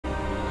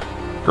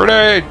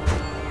Grenade!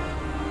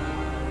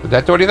 Did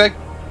that do anything?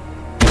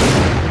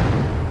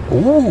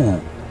 Ooh,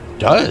 it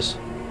does.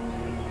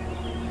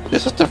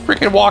 This is the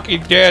freaking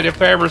Walking Dead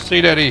if I ever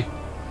seen any.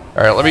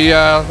 All right, let me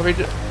oh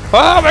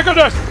my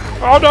goodness!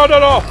 Oh no, no,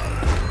 no!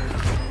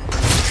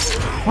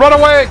 Run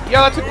away!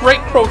 Yeah, that's a great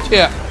pro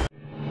tip.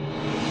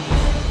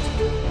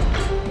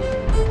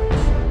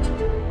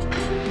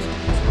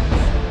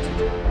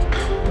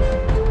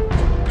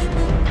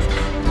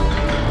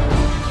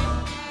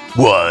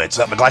 What's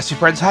up, my Glassy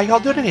Friends? How y'all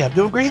doing today? I'm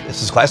doing great.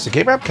 This is Glassic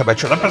Gamer. I'm coming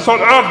at you an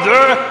episode of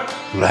the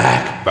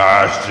Black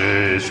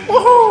Bastards.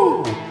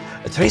 Woohoo!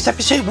 In today's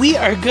episode, we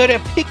are gonna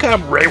pick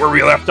up right where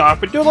we left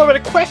off and do a little bit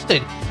of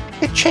questing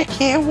and check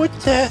out what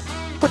the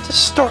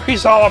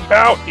story's all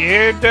about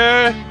and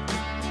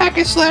hack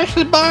and slash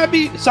the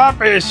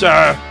zombies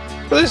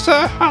for this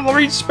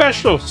Halloween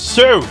special.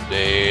 So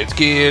let's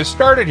get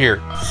started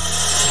here.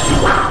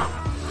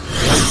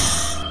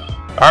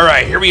 All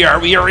right, here we are.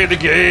 We are in the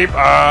game.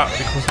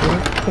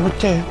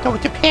 Go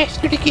with the pass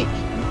to the game.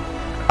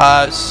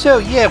 So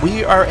yeah,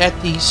 we are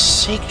at the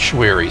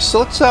sanctuary. So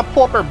let's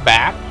pull up our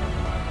map.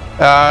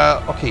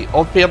 Okay,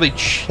 old family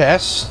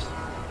chest.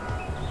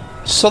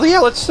 So yeah,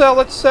 let's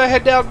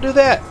head down and do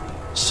that.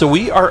 So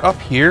we are up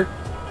here,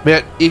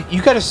 man.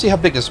 You got to see how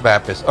big this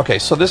map is. Okay,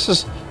 so this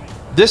is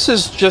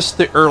just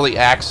the early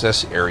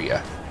access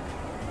area.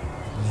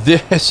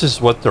 This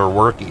is what they're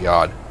working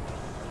on.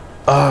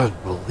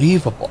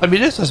 Unbelievable. I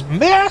mean, this is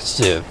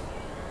massive,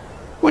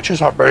 which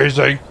is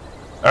amazing.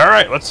 All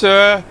right, let's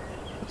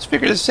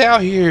figure this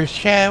out here,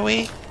 shall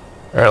we?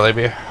 All right, let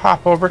me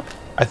hop over.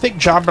 I think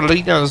John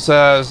Molina's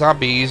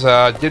zombies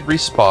did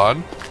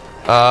respawn.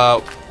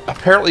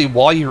 Apparently,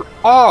 while you're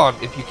on,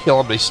 if you kill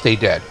them, they stay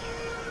dead.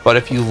 But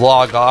if you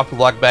log off and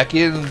log back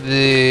in,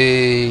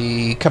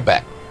 they come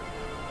back.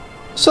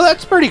 So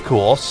that's pretty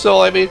cool.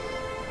 So, I mean,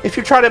 if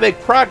you're trying to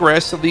make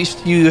progress, at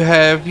least you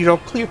have,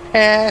 clear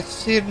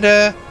paths and,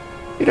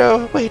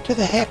 way to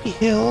the happy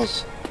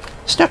hills.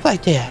 Stuff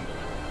like that.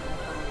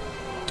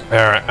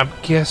 Alright, I'm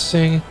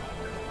guessing...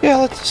 Yeah,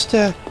 let's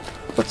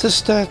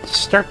just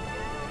start...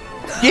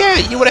 Yeah,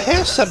 you want to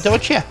have some,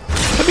 don't you?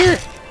 Come here.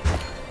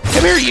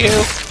 Come here,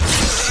 you.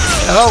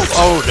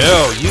 Oh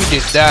no, you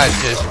did not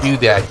just do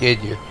that,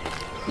 did you?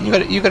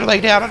 You gonna lay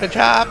down on the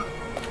job?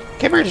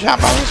 Come here,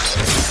 zombos.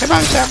 Come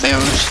on,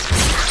 zombos.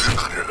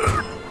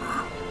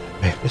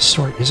 Man, this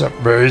sword is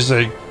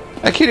amazing.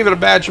 I can't even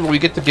imagine when we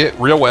get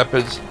real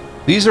weapons.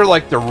 These are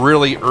like the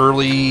really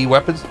early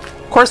weapons.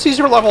 Of course, these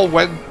are level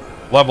 1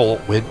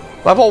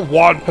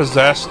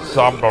 possessed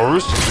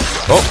zombos.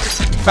 Oh,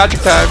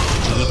 magic time.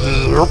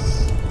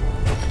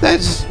 That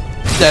is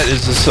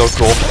just so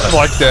cool. I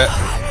like that.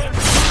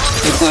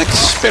 It's like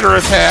spinner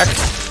attack.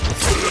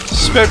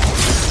 Spin.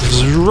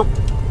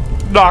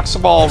 Knocks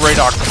them all right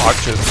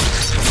unconscious.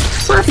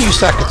 For a few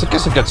seconds, I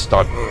guess it gets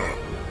stunned.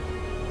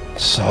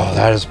 So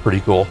that is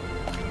pretty cool.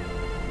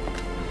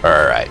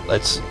 Alright,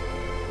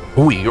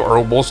 we are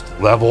almost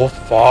level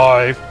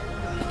 5.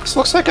 This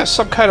looks like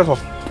some kind of a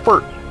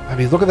fort. I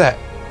mean, look at that.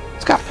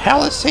 It's got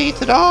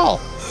palisades and all.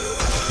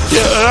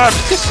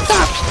 Just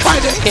stop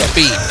trying to hit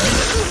me.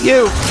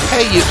 You,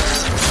 hey you.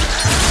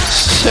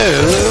 So,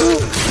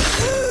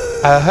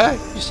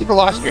 you seem to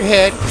lost your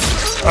head.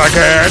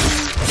 Again.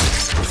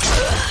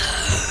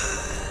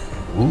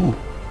 Ooh.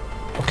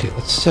 Okay,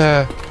 let's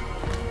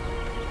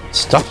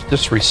stuff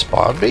just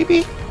respawn,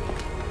 maybe?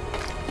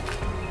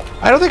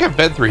 I don't think I've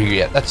been through here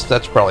yet.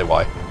 That's probably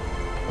why.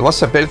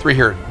 Unless I've been through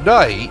here at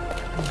night,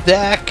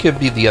 that could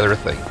be the other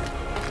thing.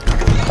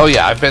 Oh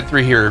yeah, I've been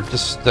through here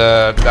just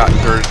not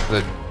during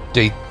the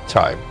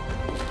daytime.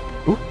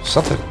 Ooh,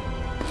 something.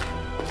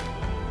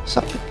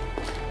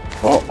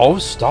 Oh,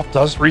 stuff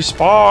does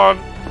respawn.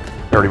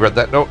 I already read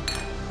that note.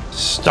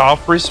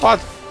 Stuff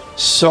respawns.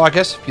 So I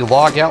guess if you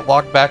log out,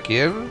 log back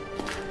in,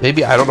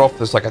 maybe, I don't know if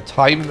there's like a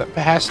time that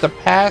has to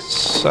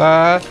pass,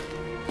 but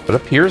it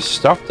appears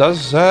stuff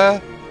does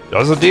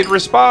indeed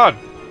respawn.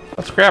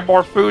 Let's grab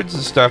more foods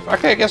and stuff.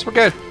 Okay, I guess we're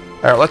good.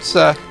 All right, let's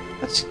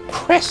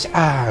press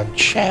on,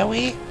 shall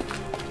we?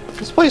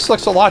 This place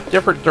looks a lot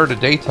different during the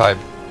daytime.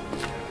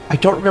 I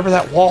don't remember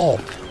that wall.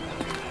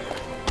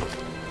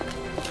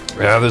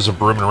 Yeah, there's a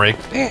broom and rake.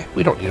 Eh,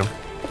 we don't need them.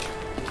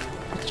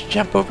 Let's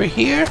jump over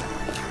here.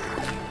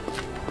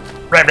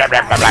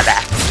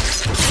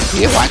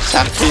 You want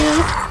some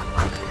too?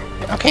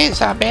 Okay,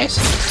 zombies.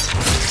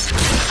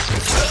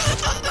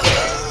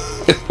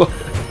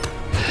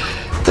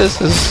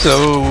 This is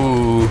so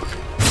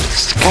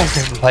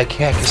Skyrim like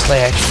hack and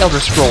slash Elder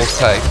Scrolls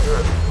type.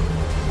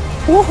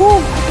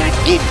 Woohoo! I got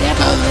eight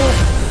demo.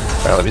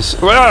 Alright, let me see.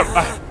 Well,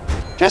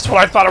 just when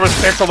I thought I was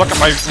safe to look at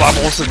my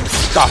levels and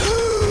stuff.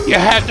 You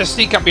had to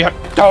sneak up behind.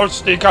 Don't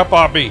sneak up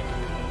on me.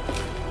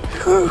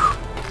 Whew,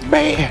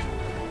 man.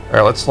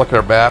 Alright, let's look at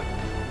our map.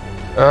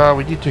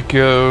 We need to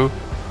go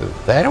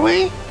that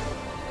way?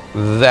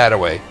 That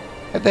way.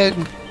 And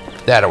then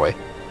that way.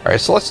 Alright,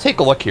 so let's take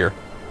a look here.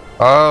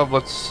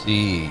 Let's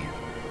see.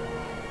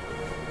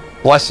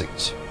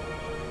 Blessings.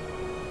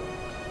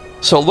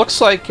 So it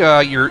looks like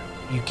you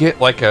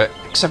get like a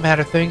X amount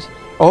of things.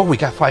 Oh, we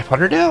got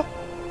 500 now?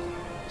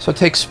 So it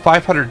takes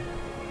 500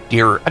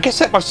 deer. I guess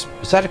that must...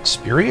 Is that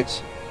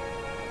experience?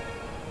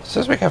 It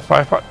says we got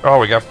 500. Oh,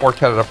 we got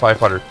 410 out of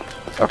 500.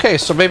 Okay,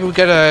 so maybe we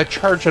gotta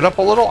charge it up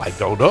a little? I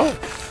don't know.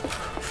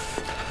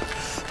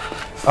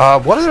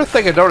 One other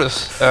thing I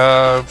noticed.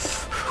 Oh,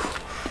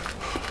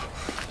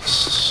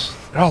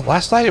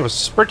 last night it was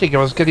sprinting. I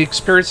was getting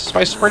experiences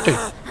by sprinting.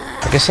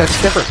 I guess that's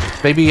different.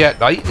 Maybe at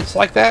night it's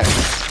like that?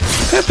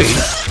 Could be.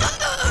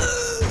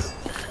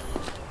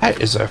 That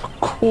is a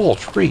cool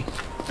tree.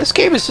 This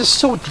game is just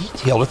so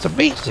detailed. It's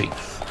amazing.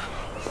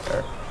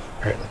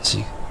 Alright, let's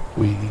see.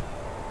 Alright,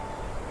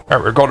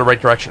 we're going the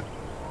right direction.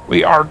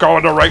 We are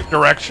going the right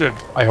direction.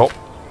 I hope.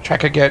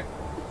 Check again.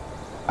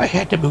 I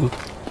had to move.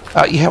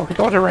 Yeah, we're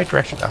going the right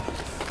direction now.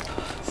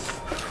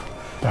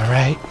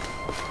 Alright.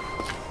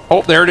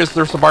 Oh, there it is.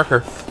 There's the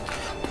marker.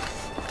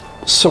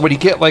 So when you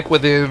get like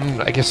within,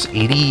 I guess,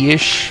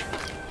 80-ish,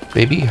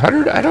 maybe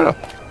 100, I don't know.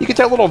 You get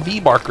that little V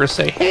marker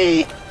say,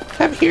 hey,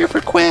 I'm here for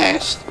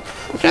quest.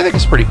 Which I think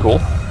is pretty cool.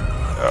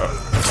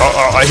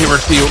 I hear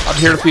it for you. I'm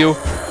here for you.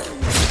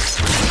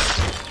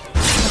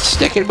 Let's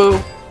stick and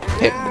move.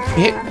 Hit,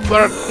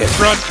 run, hit,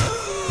 run.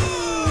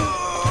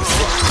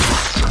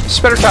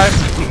 Spinner time.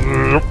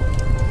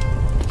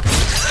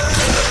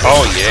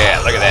 Oh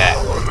yeah, look at that.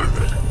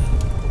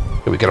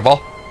 Can we get them all?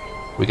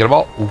 Can we get them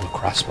all? Ooh,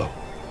 crossbow.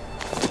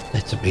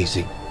 That's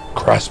amazing.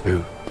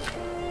 Crossbow.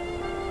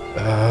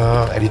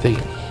 Anything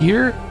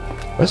here?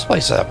 This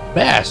place is a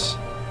mess.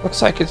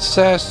 Looks like it's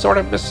sort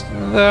of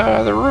missing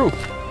the roof.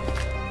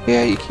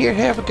 Yeah, you can't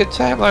have a good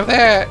time like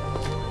that.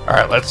 All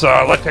right, let's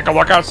take a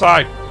look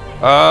outside.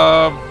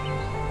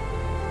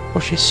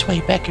 Bushes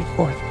sway back and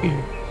forth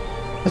here.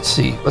 Let's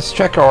see. Let's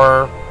check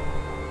our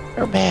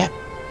map.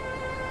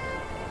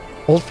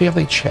 Old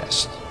family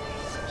chest.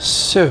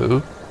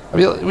 So, I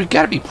mean, we've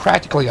got to be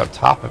practically on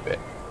top of it.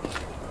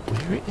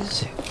 Where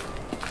is it?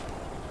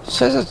 It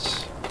says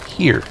it's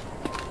here.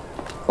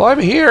 Well, I'm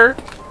here.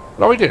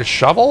 What do we need? A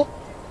shovel?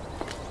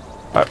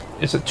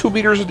 Is it 2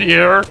 meters in the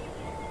air?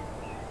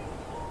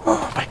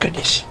 Oh my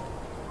goodness.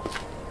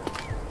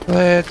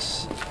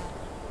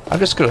 I'm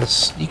just gonna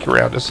sneak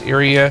around this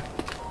area.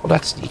 Well,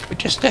 not sneak, but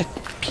just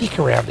peek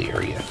around the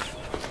area.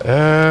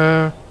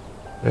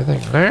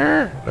 Anything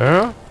there?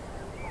 No?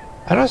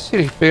 I don't see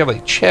any family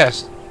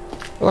chest.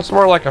 It looks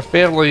more like a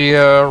family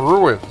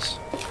ruins.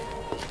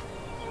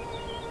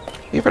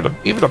 Even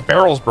the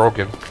barrel's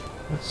broken.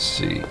 Let's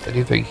see.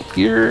 Anything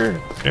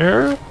here?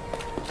 No?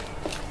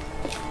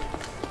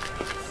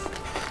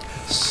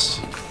 Let's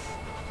see.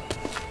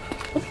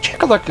 Let me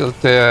check a look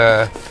at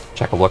the...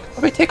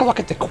 Let me take a look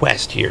at the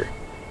quest here.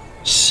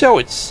 So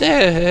it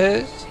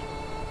says...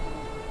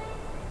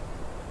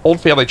 Old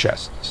family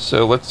chest.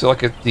 So let's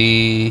look at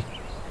the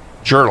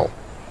journal.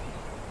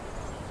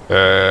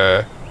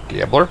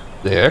 Gambler.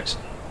 Next.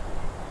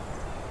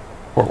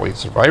 Fort Wayne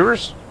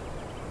survivors.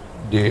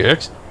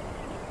 Next.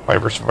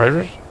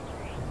 Survivors.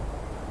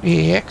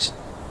 Next.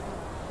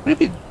 What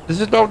do you mean? Is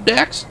it no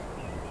next?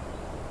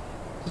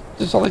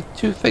 There's only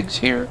 2 things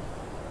here.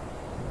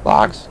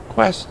 Logs.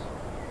 Quest.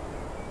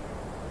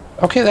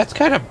 Okay, that's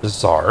kind of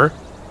bizarre.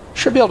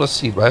 Should be able to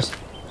see less.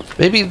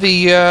 Maybe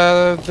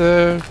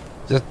the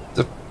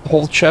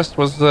whole chest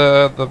was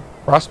the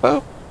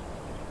crossbow?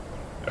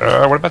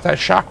 What about that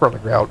chakra on the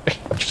ground?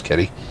 I'm just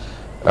kidding.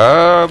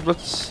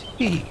 Let's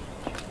see.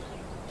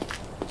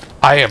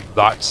 I am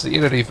not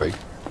seeing anything.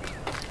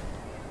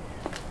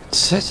 It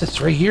says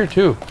it's right here,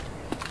 too.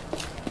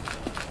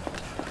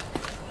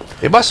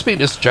 It must be in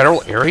this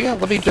general area.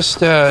 Let me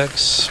just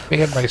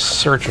expand my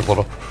search a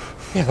little.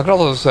 Yeah, look at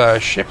all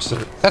those ships.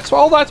 That's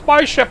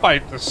my ship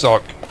I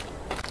sunk.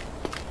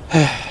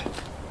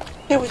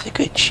 That was a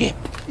good ship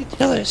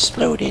until it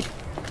exploded.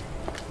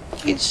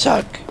 It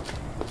sunk.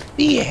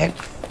 The end.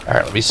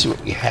 Alright, let me see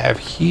what we have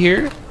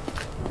here.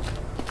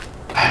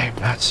 I'm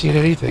not seeing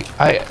anything.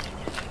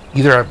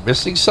 Either I'm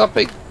missing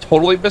something,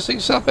 totally missing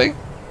something.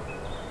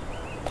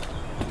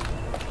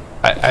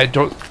 I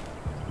don't...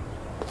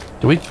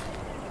 Do we...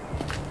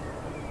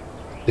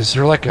 Is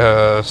there like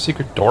a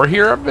secret door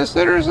here I'm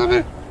missing or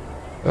something?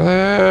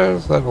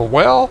 Is that a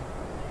well?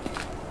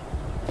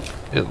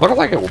 It looked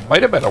like it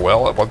might have been a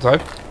well at one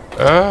time.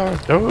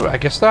 No, I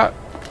guess not.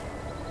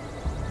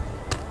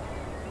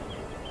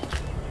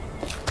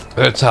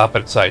 Let's hop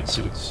inside and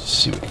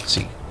see what we can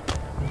see.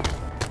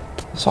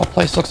 This whole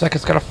place looks like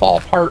it's gonna fall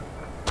apart.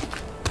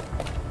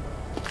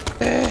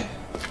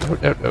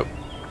 No.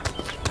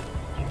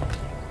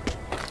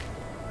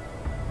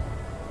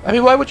 I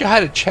mean, why would you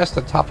hide a chest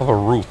on top of a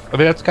roof? I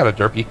mean, that's kind of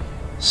derpy.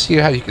 See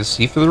how you can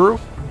see through the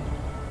roof?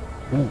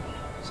 Ooh,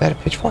 is that a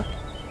pitchfork?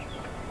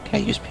 Can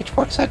I use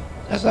pitchforks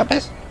as a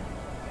mess?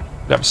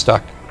 I'm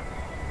stuck.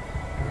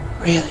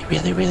 Really?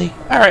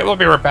 Alright, we'll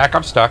be right back.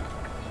 I'm stuck.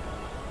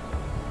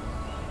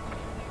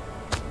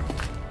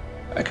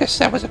 I guess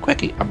that was a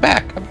quickie. I'm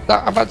back.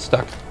 I'm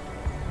unstuck.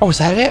 Oh, is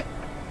that it?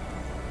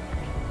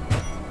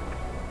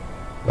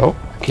 No,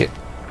 I can't.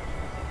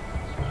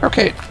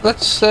 Okay,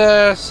 let's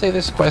say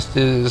this quest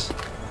is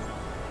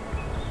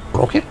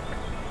broken.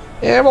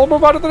 And we'll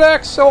move on to the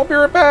next, so we'll be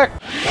right back.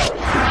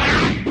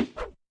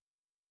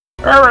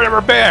 Alright,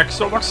 we're back.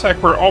 So it looks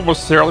like we're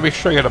almost there. Let me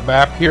show you the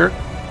map here.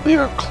 We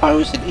are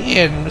closing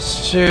in,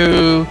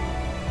 so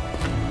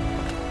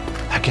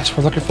I guess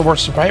we're looking for more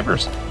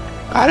survivors.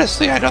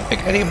 Honestly, I don't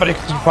think anybody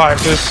can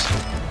survive this.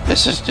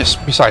 This is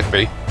just besides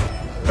me.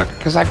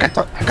 Because I got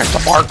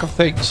the mark of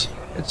things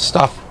and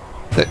stuff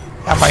that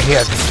on my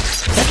head.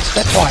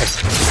 That's why.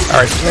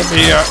 Alright, let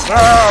me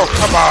oh,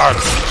 come on.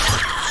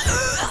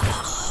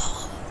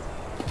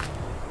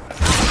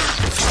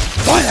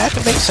 Boy, I have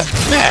to make some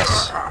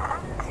mess.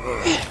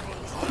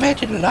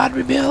 Imagine a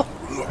laundry bill.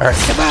 Alright,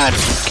 come on,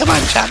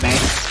 Chopman.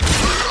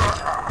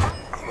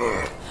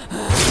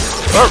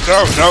 Oh,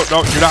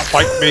 no, do not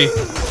fight me.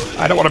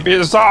 I don't want to be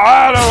a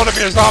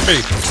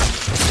zombie.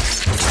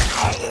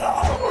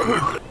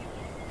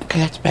 Okay,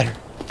 that's better.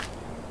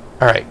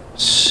 Alright,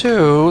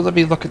 so let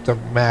me look at the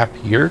map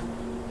here.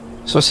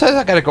 So it says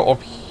I gotta go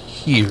up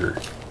here.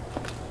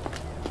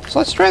 So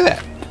let's try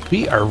that.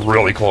 We are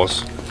really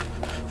close.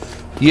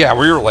 Yeah,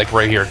 we were like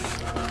right here.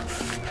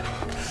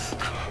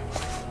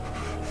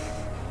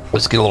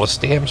 Let's get a little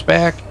stamps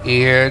back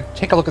and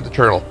take a look at the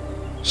journal.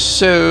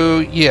 So,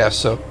 yeah,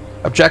 so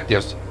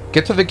objectives.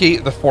 Get to the gate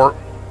of the fort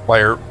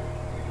wire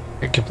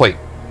and complete.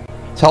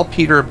 Tell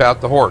Peter about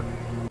the horde.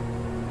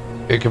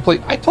 And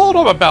complete. I told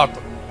him about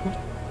the...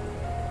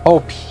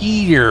 Oh,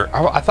 Peter.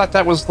 I thought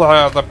that was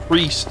the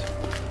priest.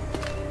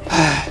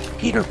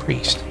 Peter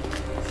Priest.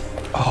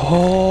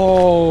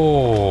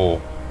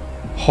 Oh.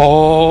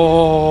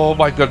 Oh,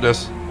 my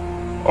goodness.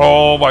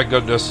 Oh, my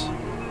goodness.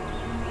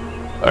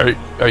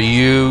 Are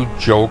you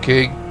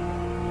joking?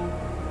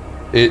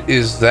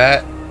 Is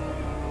this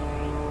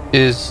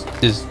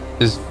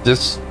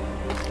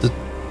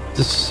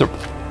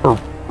for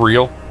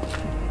real?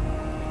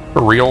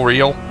 For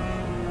real?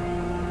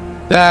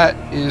 That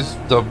is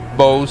the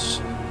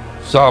most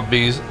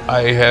zombies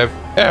I have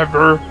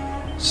ever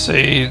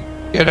seen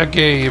in a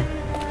game.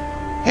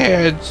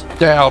 Hands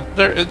down.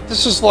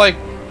 This is like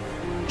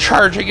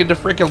charging into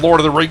freaking Lord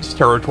of the Rings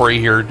territory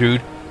here,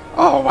 dude.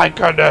 Oh my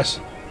goodness.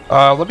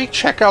 Let me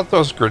check out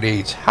those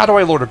grenades. How do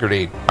I load a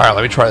grenade? Alright,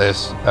 let me try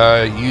this.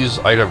 Use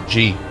item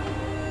G.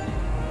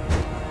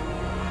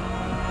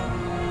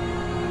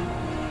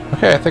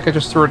 Okay, I think I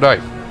just threw a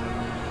knife.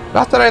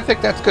 Not that I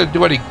think that's gonna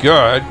do any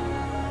good.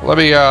 Let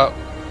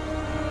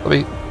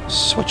me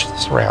switch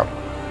this around.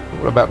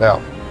 What about now?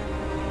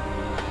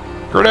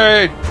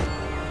 Grenade!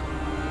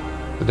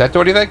 Did that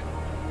do anything?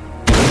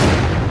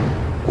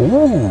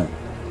 Ooh,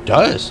 it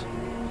does.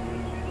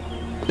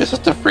 This is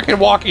the freaking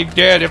Walking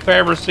Dead if I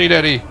ever seen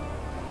any.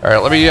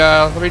 Alright, let me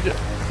oh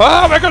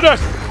my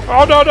goodness!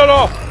 Oh no.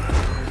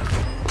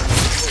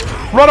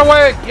 Run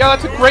away! Yeah,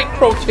 that's a great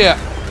pro tip.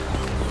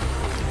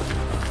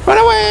 Run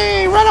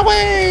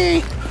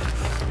away!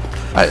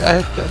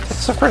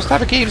 That's the first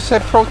time a game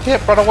said pro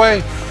tip, run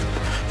away.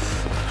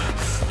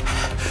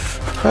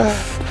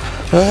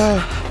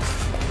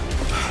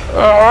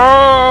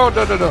 Oh,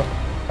 no.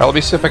 Alright, let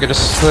me see if I can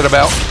just split him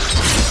out.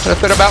 Can I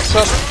split him out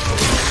some?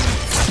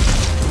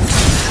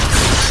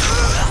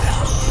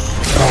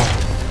 Oh.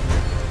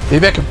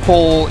 Maybe I can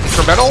pull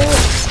incremental?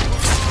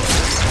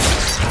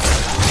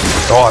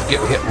 Oh, I'm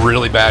getting hit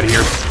really bad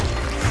here.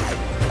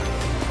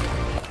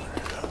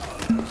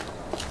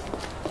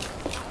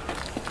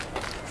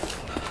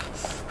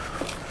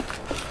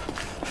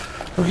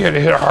 We're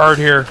getting hit hard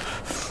here.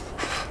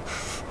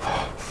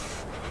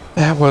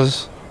 That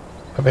was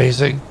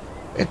amazing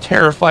and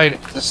terrifying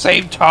at the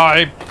same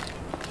time.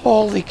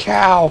 Holy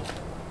cow.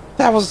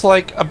 That was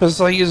like a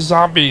bazillion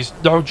zombies,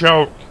 no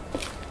joke.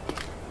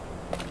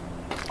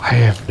 I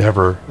have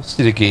never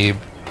seen a game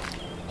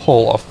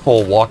pull a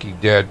full Walking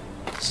Dead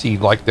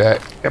scene like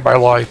that in my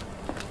life.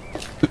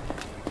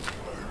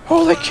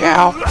 Holy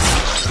cow.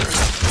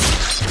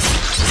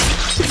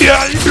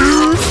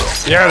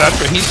 Yeah, that's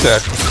what he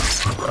said.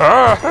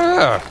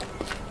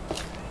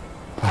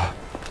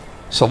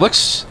 So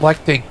looks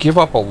like they give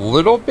up a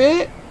little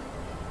bit,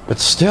 but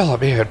still,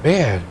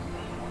 man.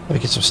 Let me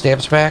get some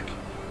stamps back.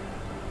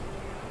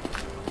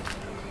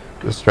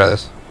 Let's try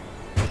this.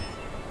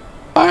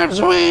 Arms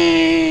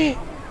away!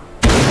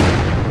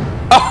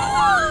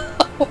 Oh.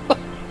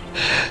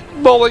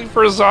 Bowling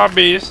for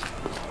zombies.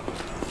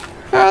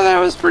 Oh, that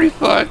was pretty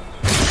fun.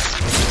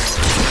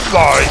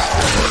 Nice.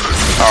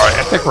 Alright,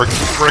 I think we're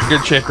in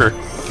good shape here.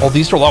 Oh,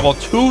 these are level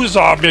 2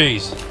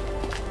 zombies.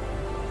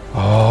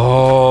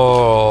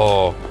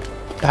 Oh,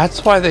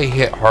 that's why they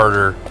hit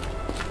harder.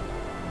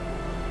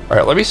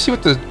 Alright, let me see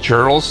what the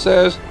journal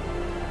says.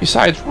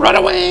 Besides, run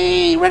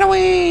away!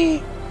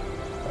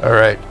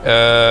 Alright,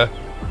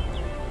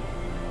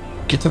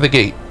 get to the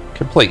gate.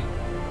 Complete.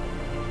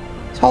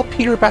 Tell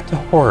Peter about the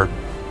horde.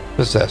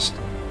 Possessed.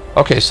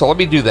 Okay, so let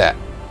me do that.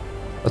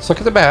 Let's look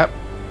at the map.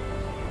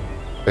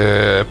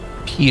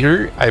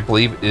 Peter, I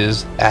believe,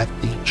 is at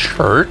the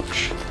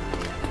church.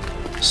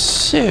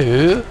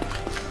 So,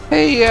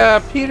 hey,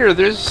 Peter,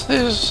 there's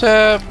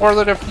more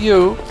than a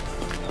few.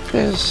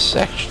 There's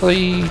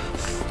actually,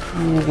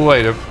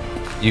 wait, a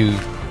few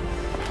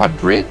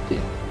hundred?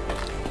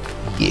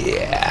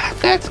 Yeah,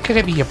 that's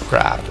gonna be a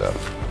problem.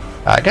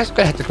 I guess I'm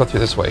gonna have to go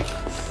through this way.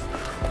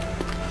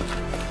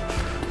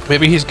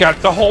 Maybe he's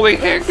got the holy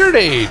hand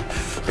grenade.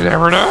 You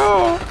never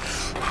know.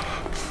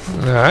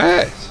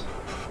 Nice.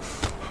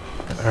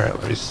 Alright,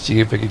 let me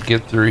see if I can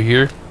get through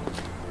here.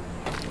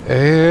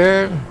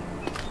 And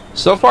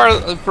so far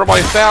from what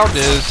I found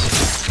is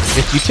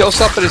if you kill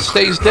something, it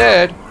stays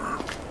dead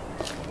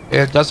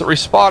and doesn't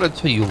respawn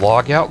until you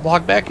log out and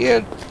log back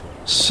in.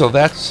 So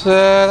that's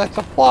a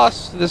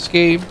plus to this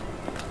game.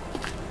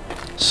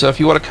 So if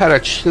you want to kind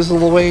of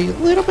chisel away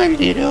little by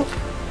little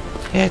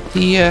at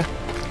the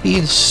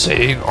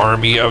insane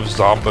army of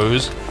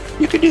zombos,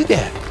 you can do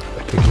that.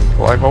 I can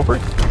climb over.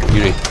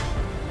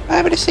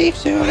 I'm in a safe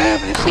zone.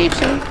 I'm in a safe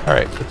zone. All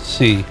right, let's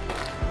see.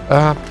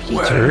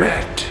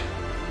 Peter.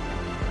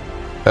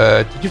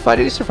 Did you find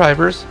any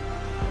survivors?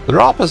 They're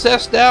all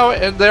possessed now,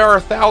 and there are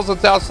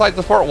thousands outside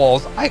the fort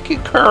walls. I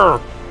concur.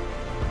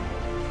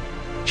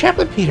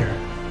 Chaplain Peter.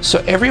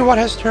 So everyone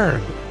has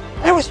turned.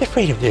 I was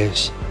afraid of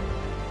this.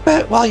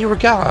 But while you were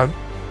gone,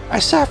 I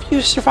saw a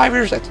few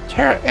survivors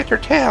enter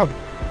town.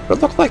 But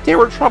it looked like they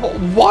were in trouble.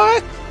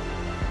 What?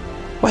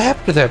 What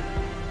happened to them?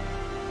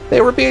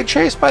 They were being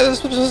chased by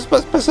this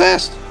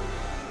possessed.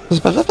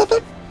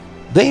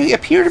 They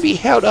appear to be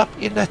held up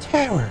in the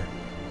tower.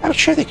 I'm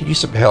sure they could use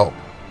some help.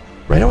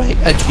 Right away.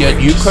 And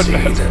yet you couldn't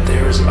help that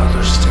there is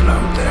others still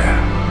out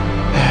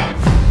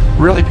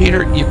there. Really,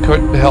 Peter? You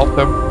couldn't help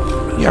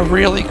them? You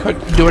really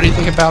couldn't do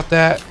anything about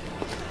that?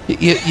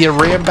 You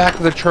ran back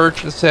to the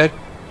church and said,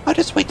 I'll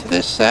just wait till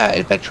this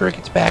adventurer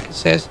gets back and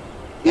says,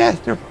 yeah,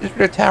 they're in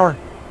the tower.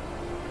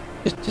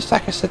 Just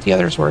like I said the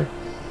others were.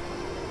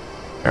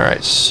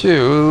 Alright,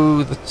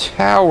 so the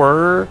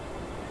tower...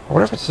 I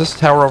wonder if it's this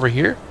tower over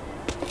here?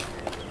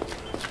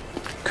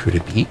 Could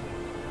it be?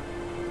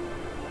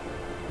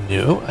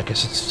 No, I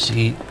guess it's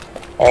the...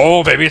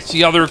 Oh, maybe it's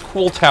the other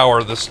cool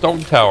tower, the stone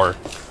tower.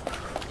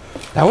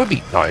 That would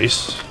be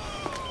nice.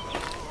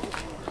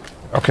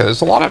 Okay,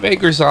 there's a lot of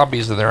angry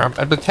zombies in there.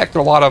 I'm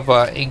detecting a lot of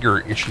anger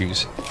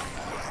issues.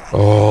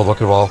 Oh, look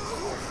at them all.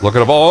 Look at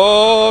them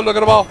all. Oh, look at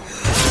them all.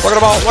 Look at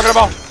them all. Look at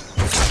them all.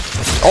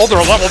 Oh, they're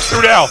level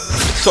 2 now.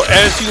 So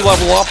as you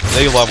level up,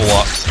 they level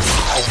up.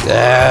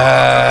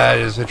 That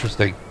is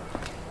interesting.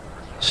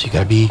 So you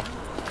gotta be...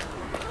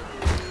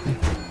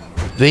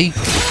 They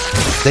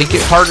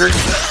get harder.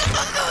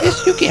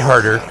 Yes, you get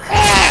harder.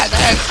 Ah,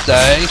 that's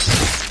nice.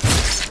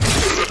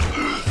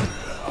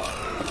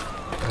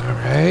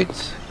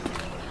 Alright.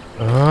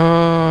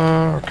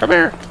 Come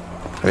here.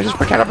 Can I just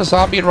pretend I'm a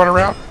zombie and run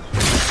around?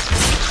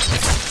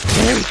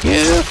 There we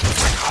go.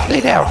 Lay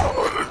down.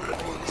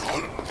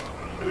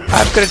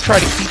 I'm going to try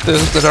to keep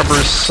the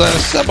numbers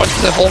somewhat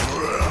simple.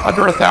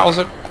 Under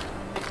 1,000.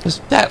 Because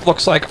that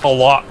looks like a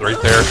lot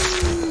right there.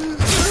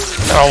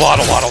 A lot.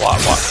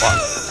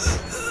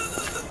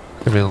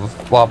 Give me a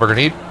lobber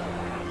grenade.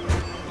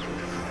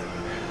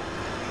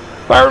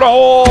 Fire in the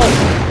hole!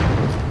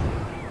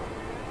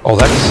 Oh,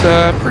 that's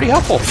pretty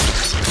helpful.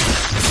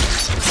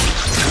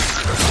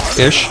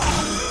 Ish.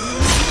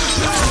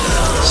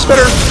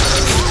 Spitter!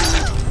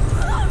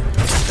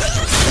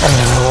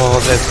 Oh,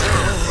 that's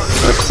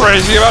a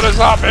crazy amount of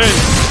zombies!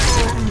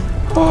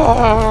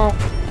 Oh!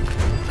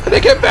 And they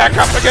get back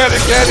up again.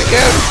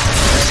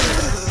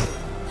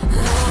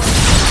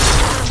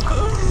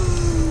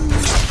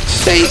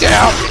 Stay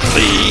down,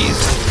 please!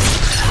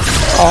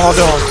 Oh,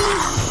 no.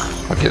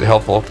 I'll get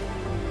helpful.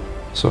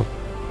 So...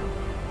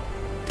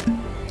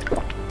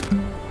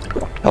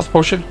 Health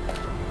potion.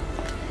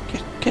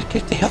 Get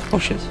the health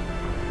potions.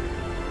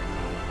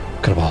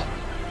 Look at them all.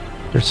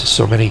 There's just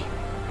so many.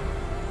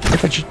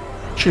 If I should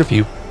shoot a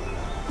few.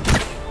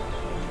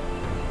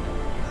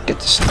 Get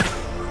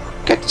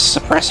the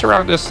suppressor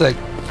on this thing.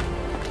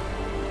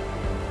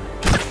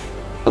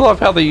 I love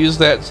how they use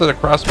that instead of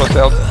crossbow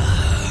sounds.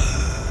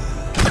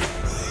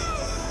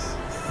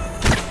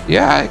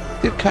 Yeah, I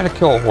did kind of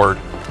kill a horde.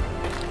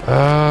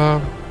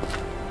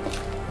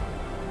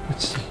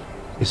 Let's see.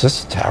 Is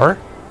this the tower?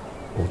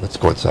 Oh, let's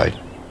go inside.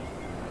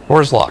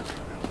 Door's locked.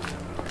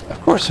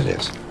 Of course it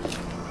is.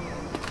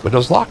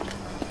 Window's locked.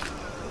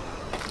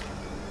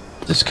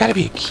 There's got to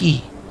be a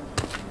key.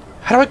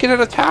 How do I get in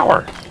a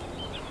tower?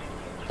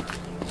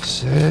 It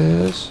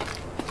says...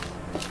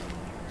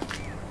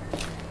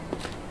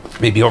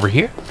 Maybe over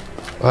here?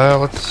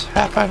 Let's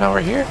hop on over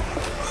here.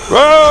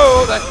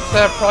 Whoa!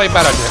 That's probably a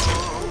bad idea.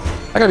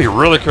 I gotta be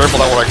really careful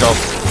that when I go.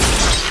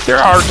 There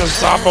are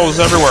just zombos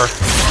everywhere.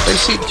 They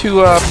seem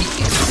to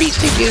be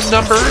increasing in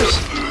numbers.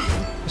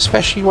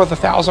 Especially with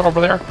 1,000 over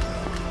there.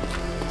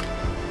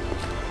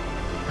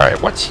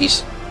 Alright, what's he...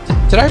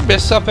 Did I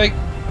miss something?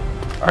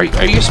 Are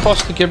you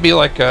supposed to give me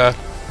like a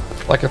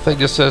thing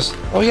that says,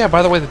 oh yeah,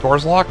 by the way, the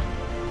door's locked?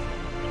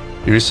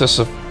 He says,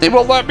 they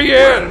won't let me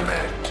in!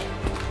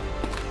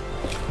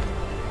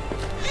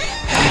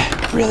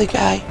 Really,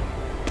 guy?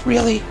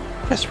 Really?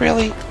 Just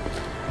really?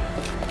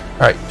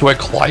 Alright, do I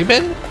climb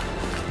in?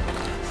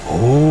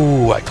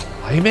 Oh, I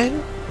climb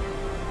in?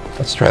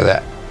 Let's try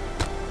that.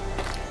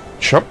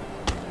 Jump.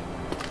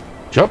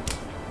 Jump.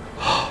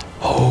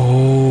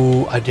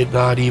 Oh, I did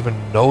not even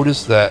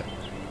notice that.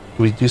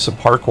 Can we do some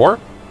parkour?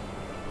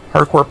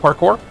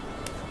 Parkour.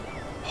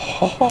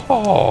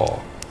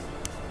 Oh.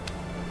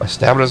 My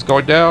stamina's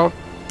going down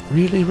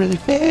really, really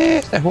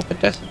fast. I hope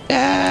it doesn't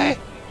die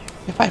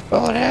if I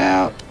fall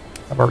out.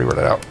 I'm already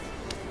running out.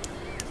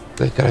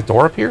 They got a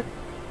door up here?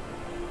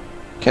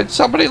 Can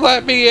somebody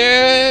let me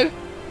in?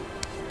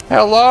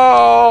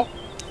 Hello?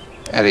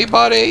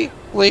 Anybody?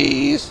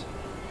 Please?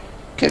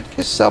 Can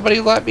somebody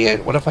let me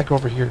in? What if I go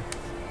over here?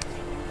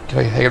 Can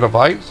I hang on the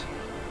vines?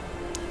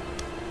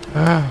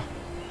 Ah,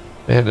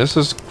 man, this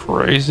is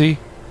crazy.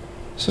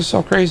 This is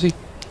so crazy.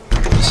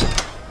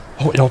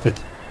 Oh, it opened.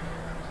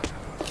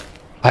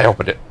 I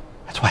opened it.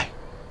 That's why.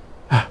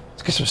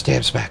 Let's get some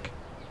stamps back.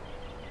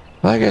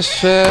 I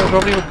guess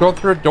nobody would go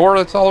through a door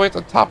that's all the way at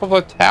the top of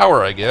a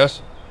tower, I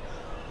guess.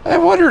 I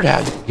wondered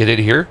how to get in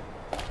here.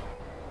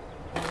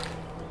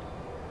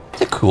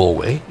 It's a cool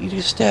way. You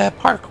just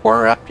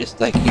parkour up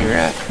just like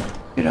your,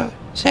 you know,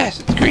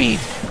 Assassin's Creed.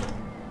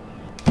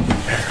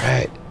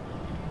 Alright.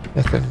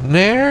 Nothing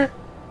there.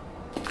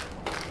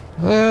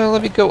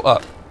 Let me go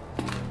up.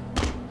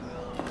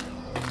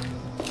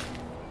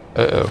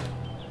 Uh-oh.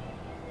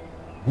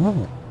 Ooh.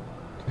 Can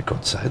I go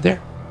inside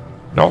there?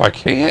 No, I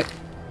can't.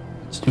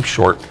 It's too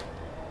short.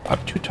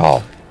 I'm too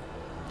tall.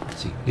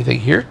 Let's see. Anything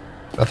here?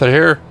 Nothing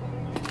here.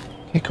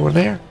 Can't go in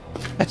there.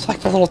 That's like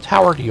the little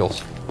tower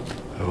deals.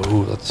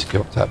 Oh, let's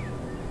go up top.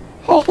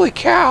 Holy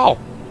cow!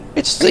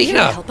 It's Xena! Are you here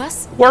to help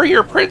us? We're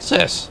your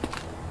princess.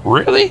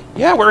 Really?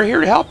 Yeah, we're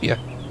here to help you.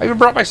 I even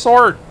brought my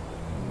sword.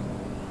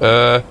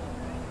 Aaron.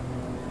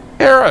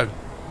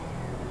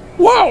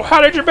 Whoa,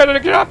 how did you manage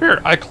to get up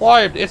here? I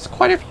climbed. It's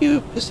quite a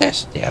few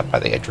possessed down by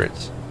the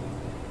entrance.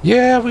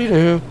 Yeah, we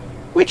do.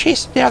 We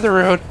chased down the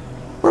road.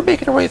 We're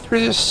making our way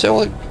through this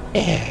Sloane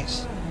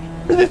pass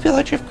for the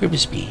village of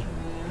Grimsby.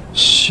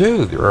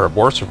 So, there are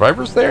more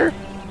survivors there?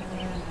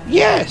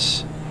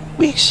 Yes.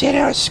 We set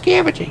out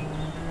scavenging.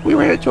 We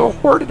ran into a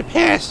horde in the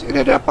pass and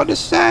ended up on the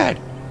side.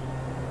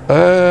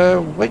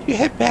 When you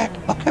head back,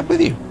 I'll come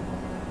with you.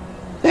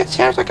 That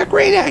sounds like a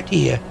great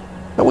idea.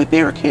 But we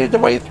barricaded the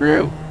way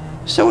through.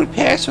 So it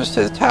passed us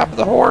to the top of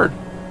the horde.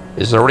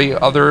 Is there any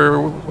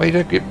other way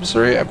to get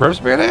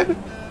Grimsby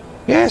in?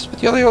 Yes, but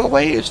the only other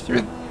way is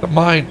through the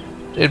mine.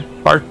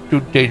 And far too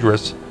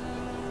dangerous.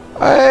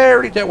 I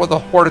already dealt with the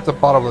horde at the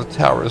bottom of the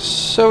tower,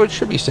 so it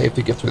should be safe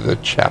to get through the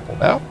chapel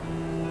now.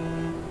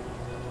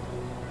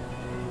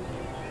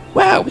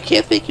 Wow, we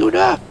can't thank you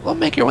enough. We'll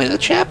make your way to the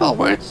chapel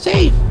where it's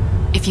safe.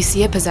 If you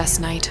see a possessed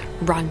knight,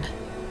 run.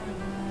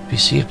 If you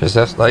see a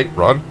possessed knight,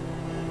 run.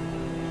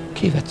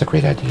 Okay, that's a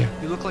great idea.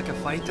 You look like a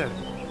fighter.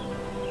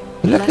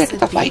 You look like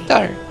the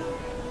fighter.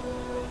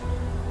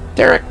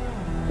 Derek,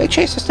 they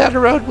chased us down the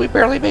road. We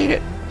barely made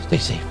it. Stay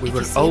safe. We If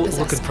were you see a out possessed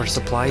looking for knight,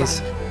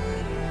 supplies.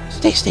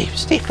 Stay safe.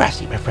 Stay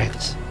frosty, my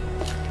friends.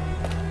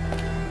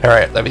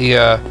 Alright, let me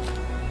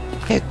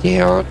head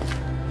down.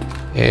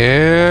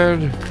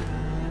 And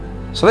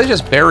so they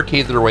just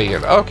barricade their way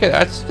in. Okay,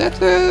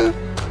 that's a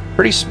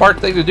pretty smart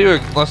thing to do,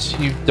 unless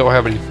you don't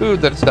have any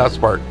food. Then it's not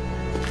smart,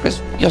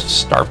 because you'll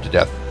starve to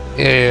death.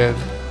 And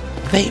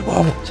they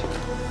won't.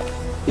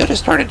 You'll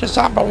just turn into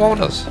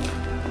zombowonas.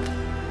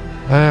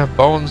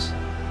 Bones,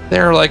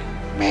 they're like,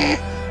 meh.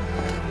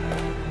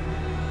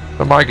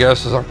 But my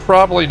guess is I'll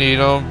probably need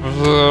them.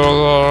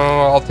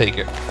 I'll take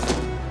it.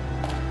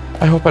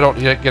 I hope I don't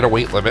need to get a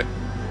weight limit.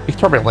 You can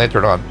turn my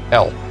lantern on.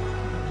 L.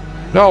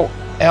 No,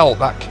 L,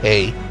 not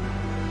K.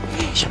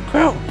 Hey, some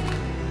crow.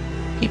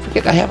 Keep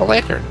forgetting I have a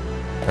lantern.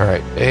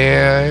 Alright,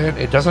 and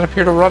it doesn't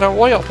appear to run out of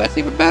oil. That's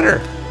even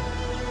better.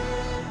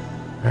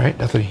 Alright,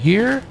 nothing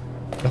here.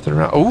 Nothing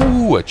around.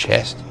 Ooh, a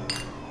chest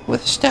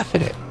with stuff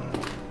in it.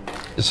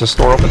 Is the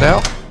store open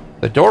now?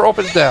 The door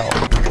opens now.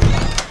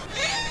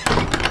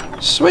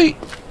 Sweet.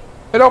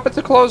 It opens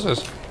and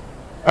closes.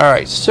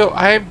 Alright, so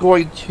I'm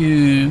going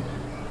to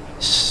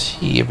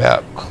see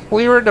about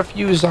clearing a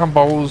few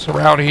zombos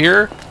around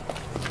here.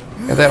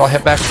 And then I'll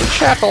head back to the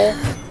chapel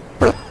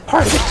for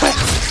part of the quest.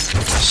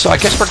 So I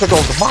guess we're going to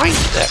go to the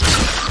mines next.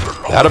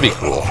 That'll be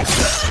cool.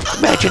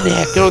 Imagine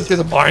that, going through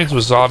the mines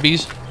with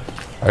zombies.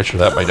 Actually,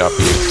 that might not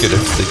be as good a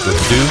thing to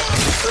do.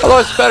 Although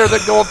it's better than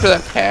going through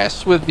that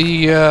pass with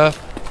the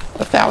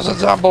 1,000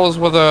 zombos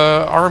with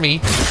an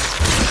army.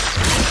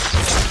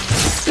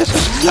 This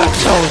is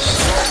nutsos.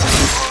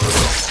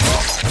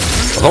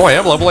 Although I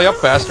am leveling up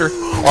faster.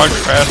 Much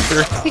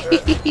faster.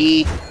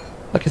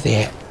 Look at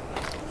that.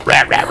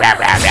 Rah, rah, rah,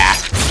 rah, rah.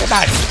 Come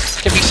on.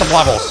 Give me some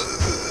levels.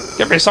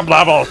 Give me some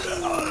levels.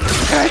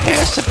 Can I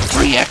have some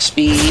free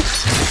XP?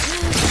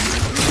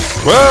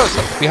 Whoa,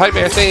 something behind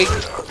me, I think.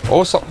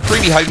 Oh, something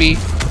free behind me.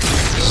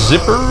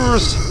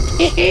 Zippers.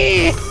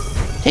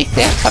 Take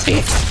that,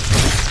 puppy.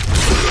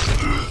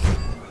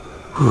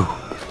 Whew.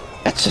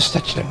 That's just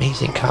such an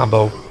amazing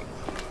combo.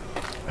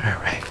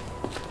 Alright.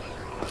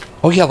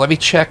 Oh yeah, let me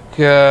check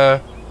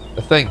the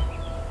thing.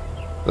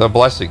 The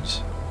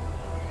blessings.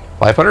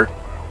 500?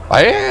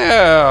 I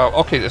am!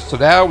 Okay, so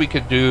now we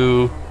can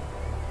do...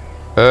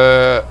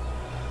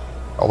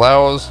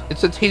 allows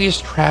instantaneous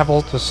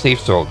travel to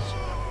safe zones.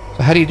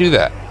 So how do you do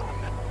that?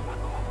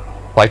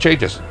 Apply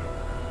changes.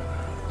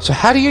 So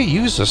how do you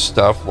use this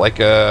stuff? Like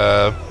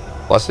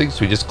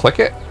blessings? We just click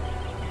it?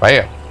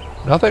 Bam.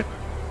 Nothing?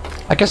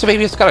 I guess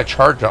maybe it's got to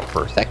charge up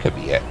first. That could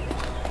be it.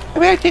 I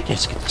mean, I did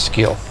just get the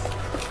skill.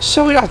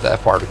 So we don't have that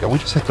far to go. We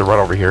just have to run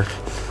over here.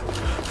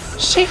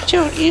 Safe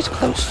zone is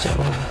close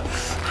zone.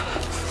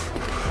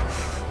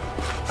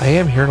 I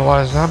am hearing a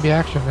lot of zombie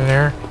action in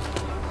there.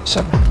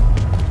 Some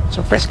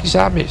frisky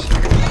zombies.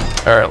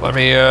 Alright, let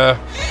me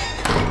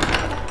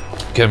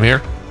get him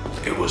here.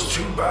 It was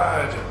too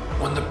bad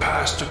when the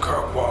past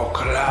Kirk wall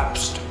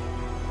collapsed.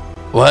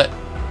 What?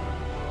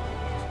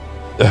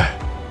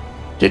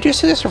 Did you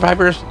see the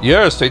survivors?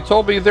 Yes, they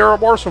told me there are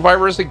more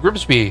survivors in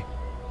Grimsby.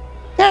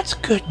 That's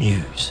good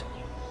news.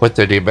 What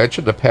did they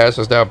mention? The past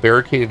is now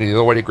barricaded and the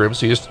only way to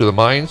Grimsby is through the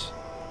mines?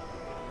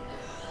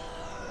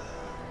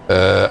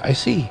 I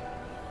see.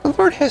 The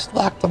Lord has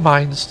locked the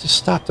mines to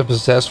stop the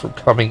possessed from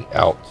coming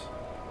out.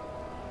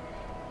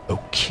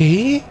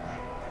 Okay.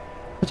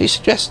 What do you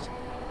suggest?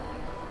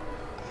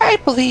 I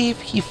believe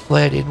he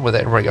fled in with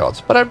everybody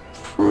else, but I'm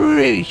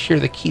pretty sure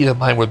the key to the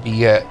mine would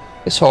be at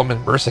his home in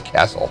Mercer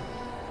Castle.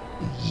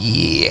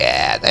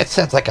 Yeah, that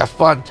sounds like a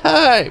fun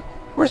time.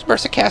 Where's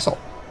Mercer Castle?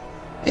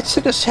 It's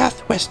in the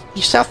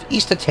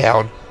southeast of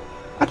town,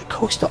 on the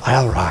coast of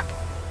Isle Rock.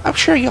 I'm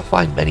sure you'll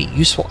find many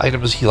useful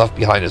items he left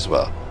behind as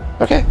well.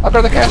 Okay, I'll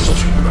go to the castle.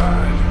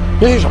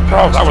 Here's a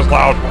problem. That was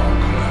loud.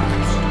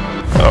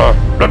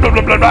 Blah, blah,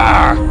 blah, blah,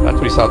 blah. That's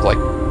what he sounds like.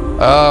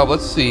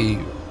 Let's see.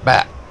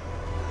 Map.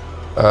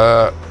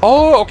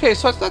 Oh, okay,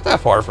 so it's not that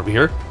far from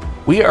here.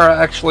 We are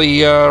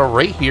actually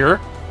right here.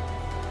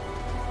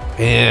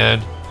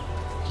 And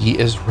he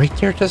is right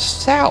there to the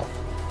south.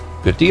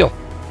 Good deal.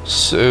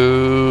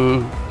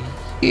 So,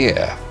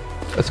 yeah.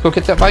 Let's go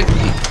get that mine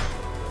key.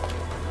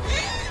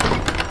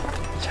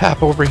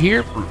 Tap over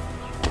here.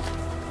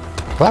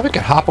 Glad we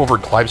can hop over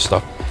and climb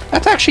stuff.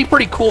 That's actually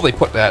pretty cool they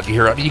put that in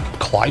here. I mean, you can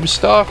climb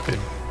stuff and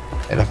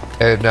you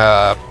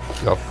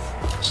know,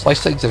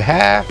 slice things in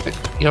half and,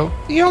 you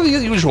know the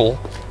usual.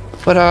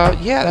 But,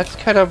 yeah, that's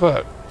kind of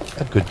a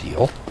good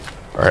deal.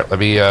 All right, let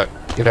me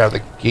get out of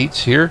the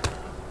gates here.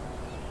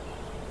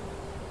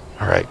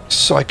 All right,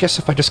 so I guess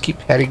if I just keep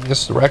heading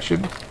this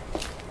direction,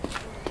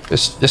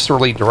 this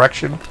early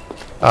direction,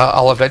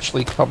 I'll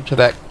eventually come to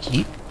that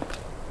keep.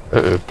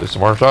 There's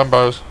some more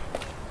zombies.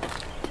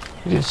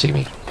 He didn't see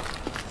me.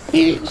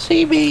 He didn't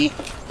see me.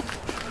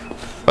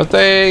 But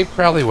they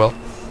probably will.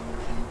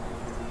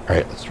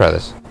 Alright, let's try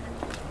this.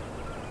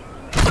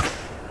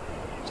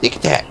 Sneak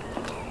attack.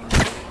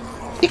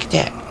 Sneak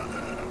attack.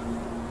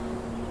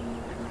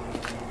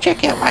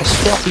 Check out my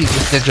stealthy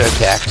ninja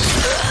attacks.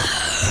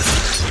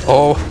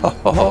 Oh, ho,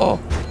 ho, ho.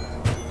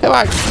 Come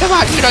on, come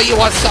on, you know you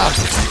want some.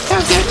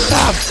 Come get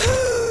some.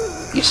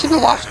 You should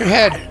have lost your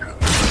head.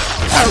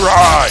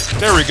 Alright,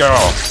 there we go.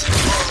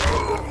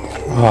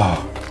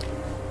 Oh.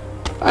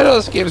 I know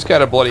this game's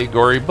kind of bloody and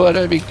gory, but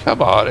I mean,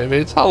 come on. I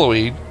mean, it's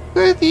Halloween.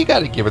 You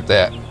gotta give it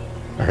that.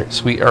 Alright,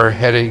 so we are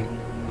heading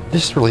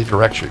this early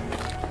direction.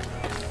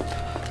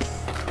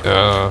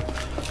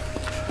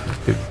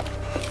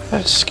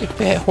 Skip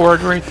that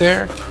horde right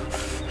there.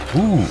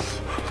 Ooh.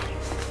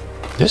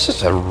 This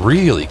is a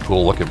really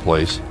cool looking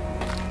place.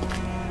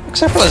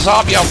 Except for the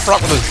zombie out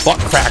front with his butt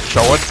crack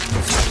showing.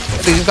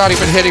 And he's not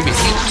even hitting me.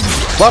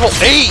 Level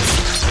 8!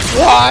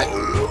 What?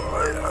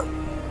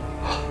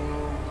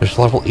 There's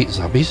level 8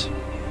 zombies?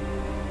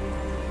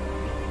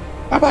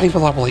 I'm not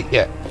even level 8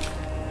 yet.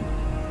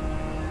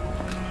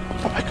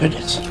 Oh my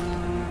goodness.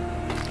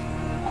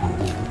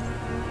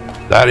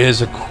 Ooh. That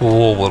is a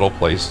cool little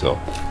place though.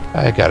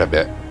 I gotta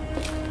admit.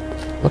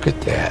 Look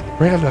at that.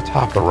 Right on the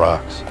top of the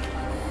rocks.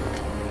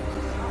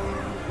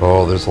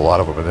 Oh, there's a lot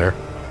of them in there.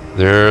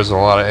 There's a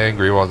lot of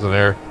angry ones in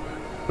there.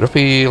 What if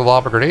we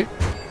lob a grenade?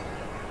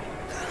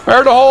 Fire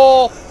in the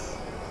hole!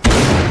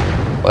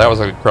 Well, that was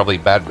an incredibly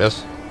bad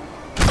miss.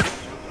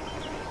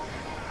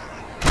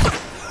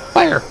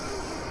 Fire!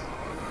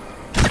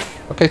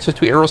 Okay, so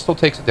 2 arrows still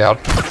takes it down.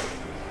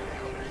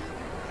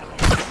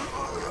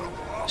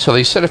 So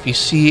they said if you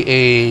see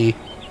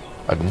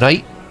a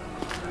knight,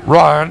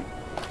 run.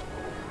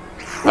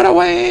 Run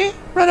away!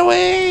 Run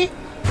away!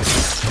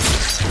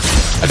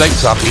 A night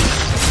zombie.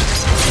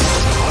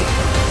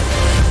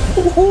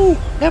 Woohoo!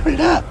 Level it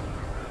up.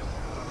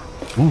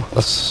 Ooh,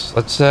 let's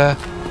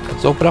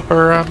open up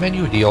our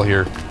menu deal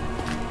here.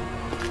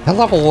 That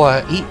level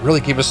 8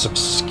 really gave us some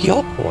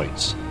skill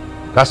points.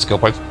 Not skill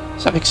points,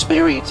 some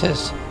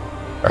experiences.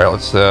 All right,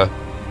 let's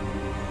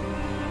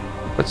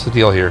what's the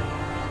deal here?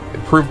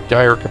 Improved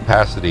dire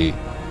capacity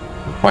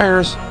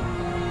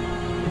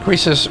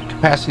increases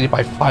capacity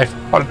by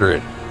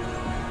 500.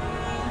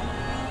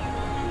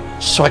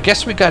 So I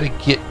guess we got to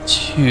get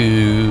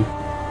to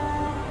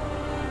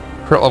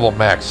current level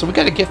max. So we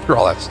got to get through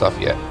all that stuff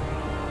yet.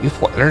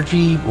 Youthful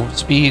energy, movement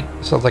speed.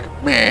 Sounds like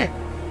meh.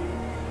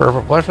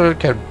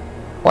 Perfect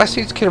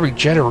blessings can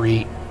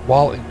regenerate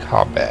while in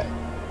combat.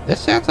 That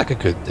sounds like a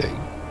good thing.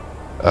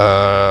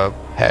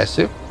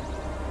 Passive,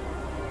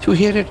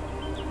 2-handed,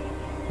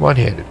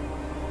 1-handed,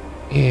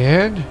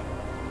 and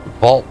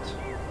vault.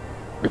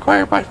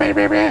 Required by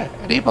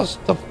enables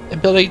the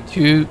ability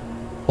to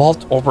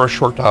vault over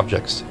short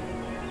objects.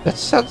 That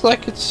sounds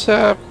like it's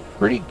a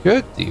pretty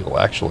good deal,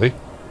 actually.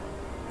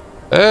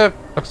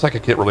 Looks like I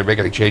can't really make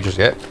any changes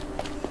yet.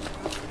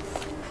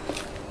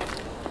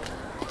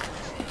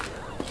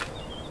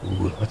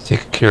 Ooh, let's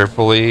take it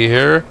carefully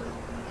here.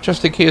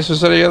 Just in case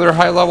there's any other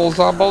high-level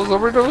zombos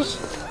over those.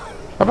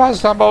 Come on,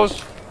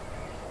 zombos.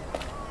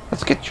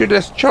 Let's get you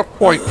this choke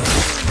point.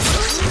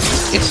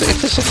 It's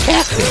a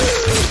tactic.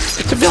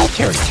 It's a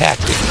military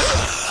tactic.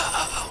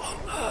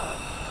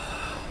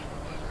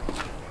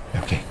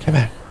 Okay, come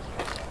on.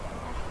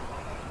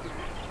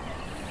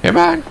 Come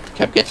on.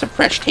 Come get some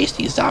fresh,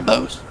 tasty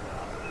zombos.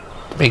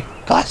 I mean,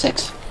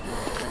 classics.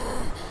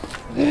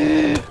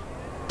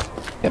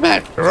 Come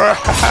on.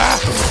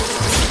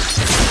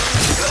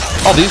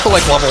 Oh, these are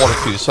like level 1 or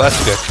 2, so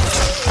that's good.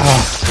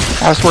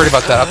 I was worried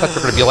about that. I thought they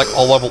were going to be like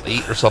all level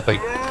 8 or something.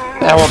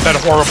 That would have been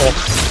horrible.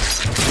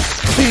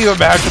 Can you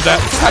imagine that?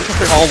 I think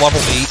they're all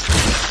level 8.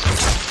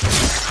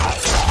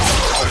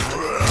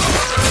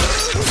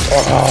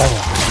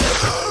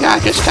 Oh. Yeah,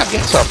 just come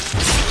get some.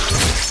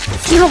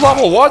 Even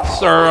level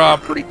 1s are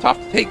pretty tough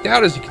to take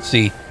down, as you can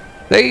see.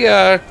 They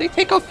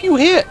take a few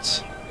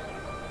hits.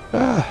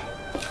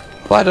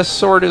 Glad this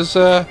sword is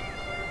at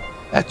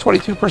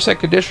 22%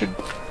 condition.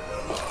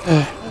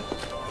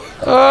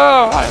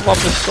 Oh, I love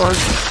this sword.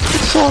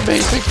 It's so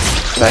amazing.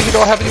 Now you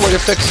don't have any way to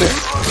fix it.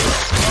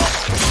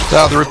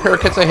 Now, the repair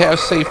kits I have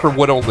save for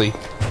wood only.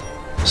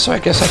 So I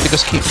guess I can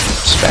just keep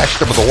smashing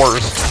them with the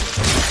ores.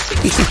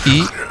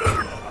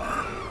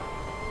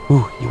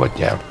 Ooh, he went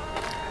down.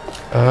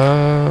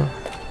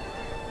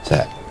 What's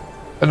that?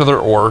 Another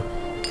ore.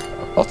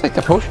 I'll take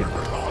the potion.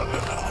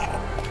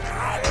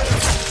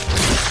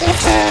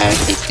 Take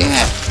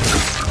that.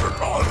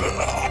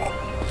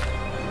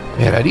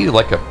 Man, I need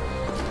like a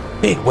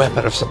big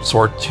weapon of some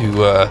sort to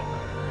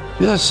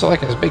do this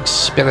like a big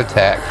spin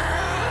attack.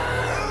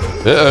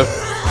 Uh-oh.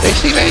 They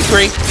seem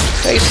angry.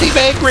 They seem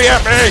angry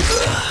at me.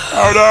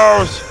 Oh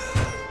no.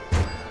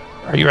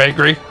 Are you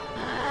angry?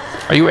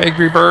 Are you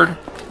angry, bird?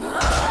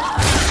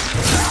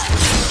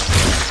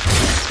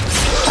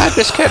 I'm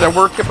just kind of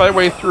working my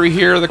way through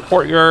here, the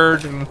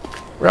courtyard, and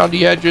around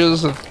the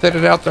edges, and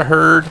thinning out the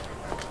herd,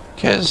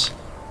 because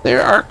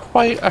there are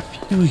quite a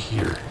few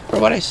here,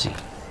 from what I see.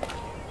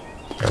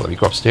 Here, let me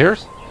go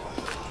upstairs.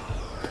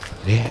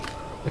 Yeah,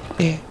 look at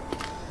that.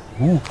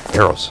 Ooh,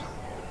 arrows.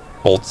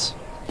 Bolts.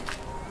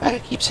 I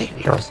keep saying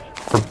arrows.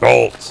 For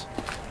bolts.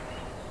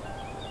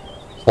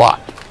 It's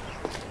locked.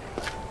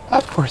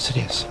 Of course it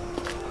is.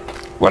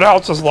 What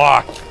else is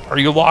locked? Are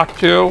you locked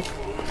too?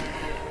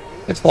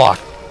 It's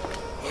locked.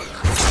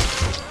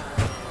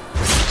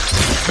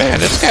 Man,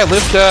 this guy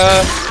lived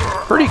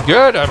pretty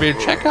good. I mean,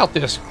 check out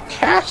this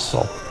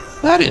castle.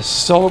 That is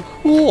so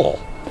cool.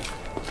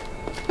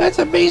 That's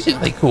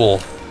amazingly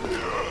cool.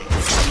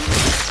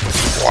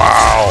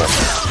 Wow.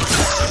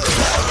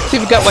 It's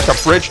even got like a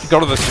bridge to go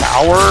to the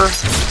tower.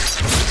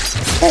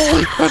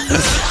 Holy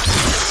goodness.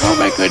 Oh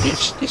my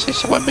goodness. This is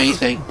so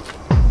amazing.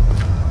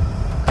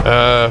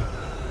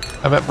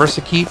 I'm at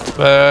Versa Keep.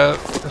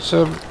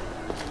 So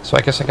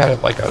I guess I got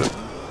it like a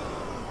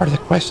part of the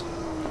quest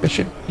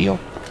mission deal.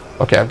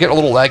 Okay, I'm getting a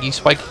little laggy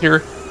spike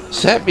here.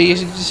 So that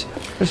means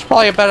there's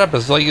probably about a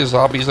bazillion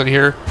zombies in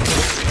here.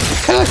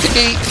 Kind of like the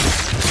gate.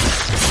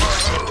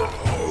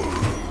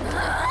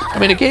 I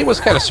mean, the game was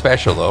kind of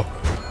special, though.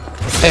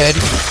 And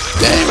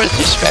it was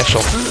just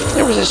special.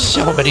 There was just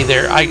so many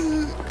there.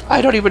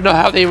 I don't even know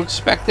how they would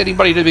expect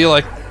anybody to be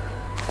like...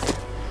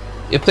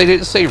 If they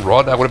didn't say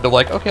run, I would have been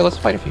like, okay, let's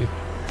fight a few.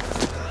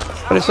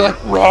 But it's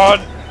like, run!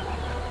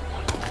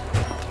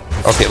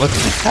 Okay, let's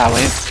keep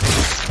calling.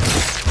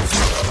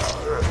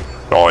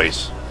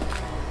 Noise.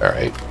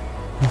 Alright.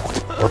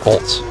 More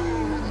bolts.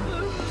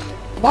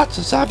 Lots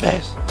of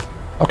zombies.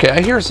 Okay,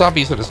 I hear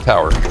zombies in this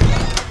tower.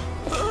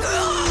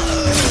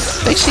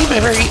 They seem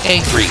very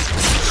angry.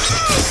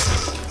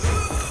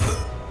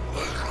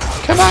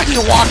 Come on,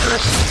 you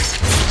walkers.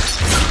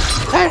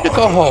 Time to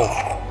go home.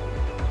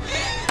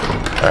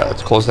 Alright,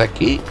 let's close that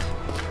gate.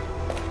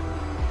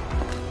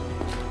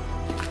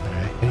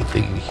 Alright,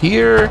 anything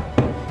here?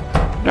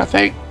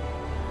 Nothing.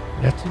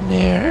 Nothing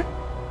there.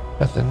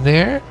 Nothing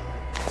there.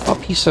 Oh, a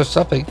piece of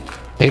something.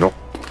 Potato.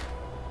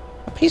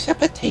 A piece of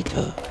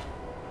potato.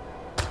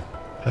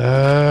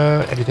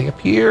 Anything up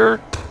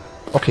here?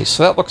 Okay,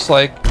 so that looks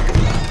like...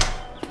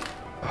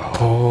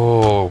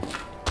 Oh,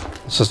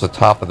 this is the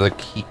top of the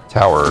key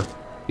tower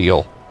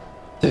deal.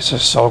 This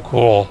is so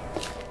cool.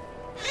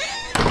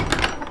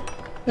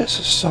 This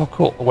is so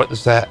cool. What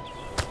is that?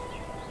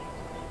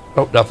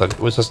 Oh, nothing. It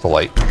was just the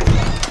light.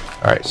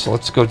 Alright, so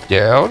let's go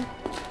down.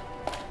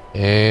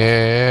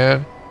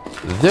 And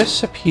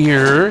this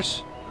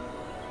appears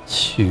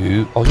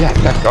to... Oh yeah,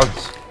 I've got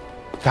guns.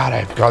 God, I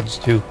have guns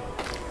too.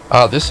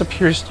 This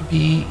appears to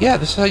be... Yeah,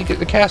 this is how you get in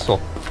the castle.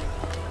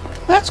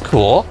 That's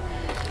cool.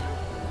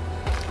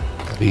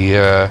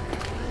 Yeah,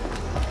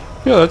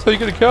 that's how you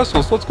get a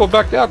castle, so let's go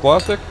back down,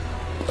 Glassic.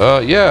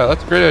 Yeah,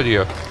 that's a great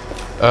idea.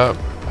 I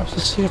was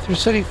just seeing if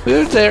there's any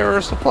food there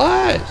or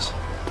supplies.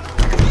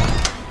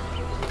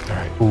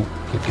 Ooh,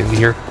 get in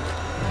here.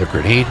 The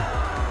grenade.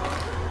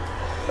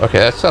 Okay,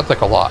 that sounds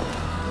like a lot.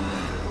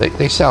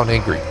 They sound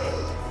angry.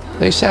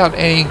 They sound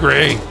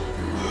angry.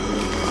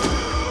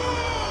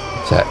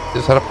 What's that?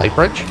 Is that a pipe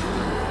wrench?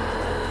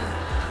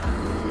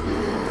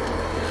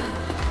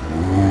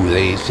 Ooh,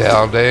 they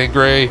sound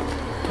angry.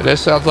 And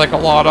this sounds like a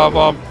lot of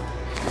them.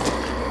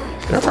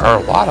 There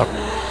are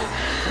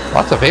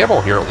lots of ammo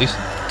here, at least.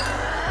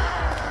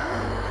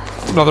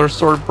 Another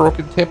sword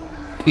broken tip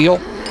deal.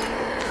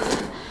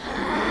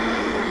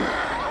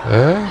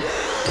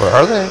 Where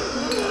are they?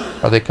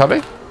 Are they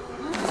coming?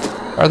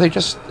 Are they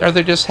just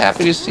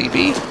happy to see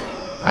me?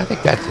 I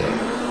think that's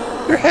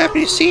it. They're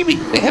happy to see me.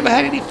 They haven't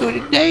had any food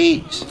in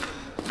days.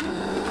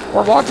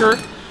 Or longer.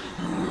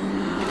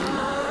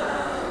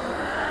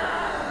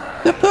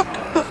 The Book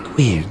of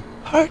Gwyn,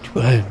 Part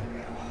 1.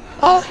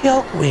 All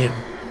hail Gwyn,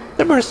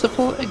 the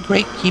merciful and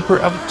great keeper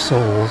of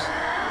souls.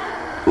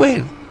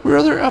 Gwyn,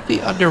 ruler of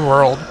the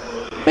underworld,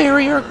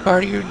 barrier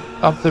guardian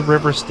of the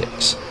river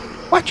Styx,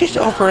 watches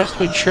over us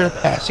to ensure the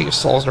passing of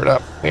souls are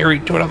not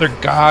buried to another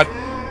god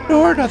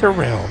nor another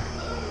realm.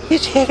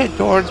 His head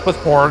adorns with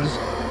horns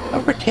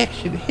of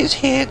protection. His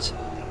hands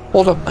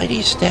hold a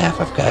mighty staff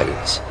of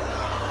guidance.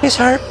 His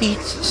heart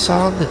beats a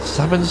song that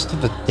summons to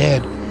the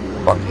dead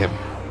among him.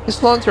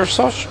 His lungs are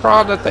so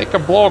strong that they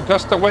can blow a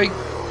gust of wind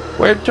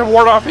to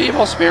ward off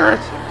evil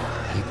spirits.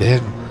 He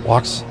then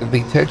walks in the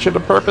intention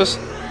and purpose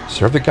to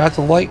serve the gods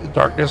of light and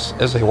darkness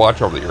as they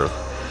watch over the earth.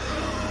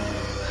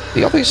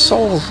 The only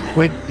souls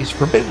Gwyn is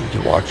forbidden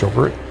to watch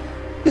over it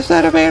is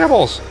that of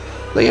animals.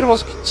 The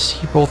animals can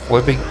see both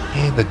living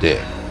and the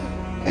dead,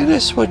 and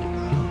this would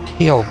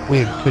entail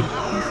Gwyn could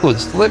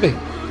influence the living.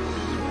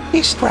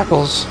 He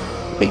struggles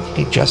to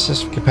maintain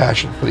justice and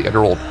compassion for the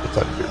underworld its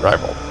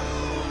unrivaled.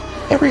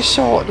 Every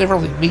soul never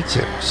really meets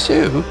him,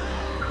 so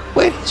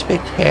Gwyn has been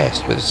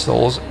tasked with the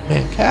souls of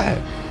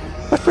mankind.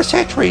 But for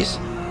centuries,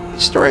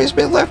 his story has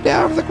been left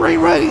out of the great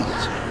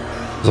writings.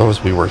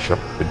 Those we worship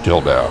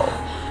until now.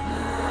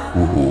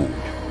 Ooh.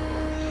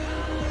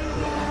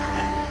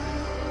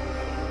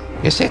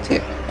 Yes, that's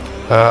it.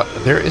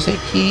 There is a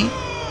key.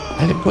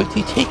 I'm going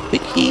to take the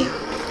key.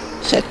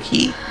 Set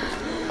key.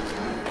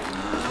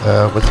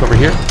 What's over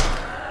here?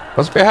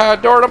 What's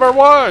behind door number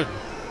 1?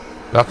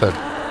 Nothing.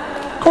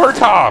 Corn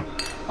cob.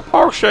 A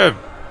potion.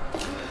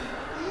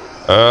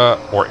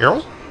 More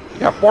arrows?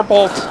 Yeah, more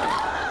bolts.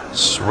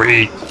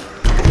 Sweet.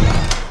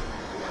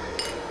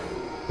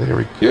 There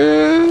we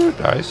go.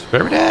 Nice.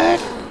 Very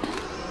nice.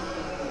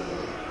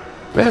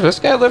 Man, this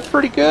guy lived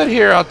pretty good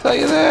here, I'll tell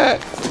you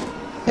that.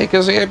 Take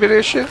his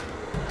ammunition.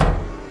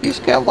 He's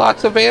got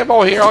lots of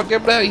ammo here, I'll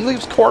give him that. He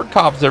leaves corn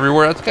cobs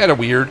everywhere, that's kind of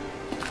weird.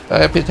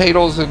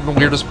 Potatoes in the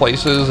weirdest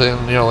places,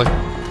 and, you know, like,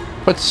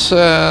 puts,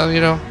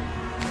 you know,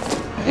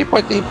 he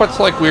puts,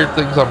 like, weird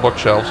things on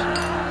bookshelves.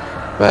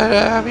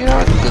 But, you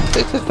know,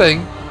 it's a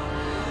thing.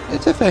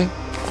 It's a thing.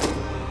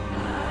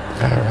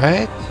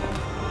 Alright.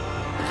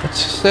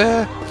 Let's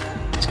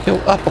go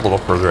up a little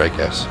further, I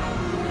guess.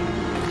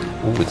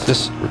 Ooh, it's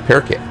this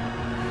repair kit.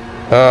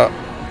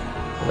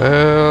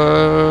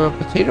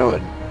 Potato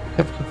and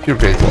have computer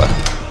grades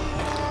left.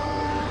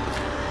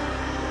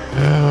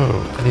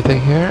 Oh,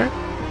 anything here?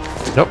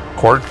 Nope,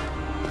 cord.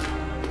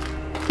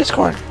 It's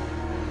cord.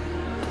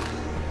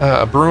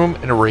 A broom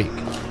and a rake.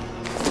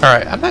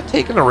 Alright, I'm not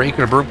taking a rake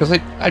and a broom because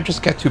I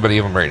just got too many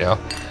of them right now.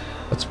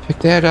 Let's pick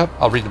that up.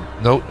 I'll read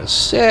the note in a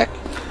sec.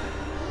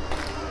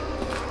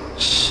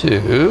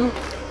 So,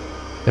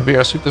 maybe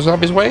I'll shoot the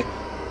zombies away.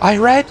 I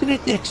arrived in the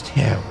next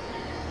town.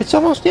 It's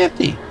almost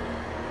empty.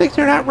 Things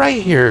are not right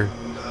here.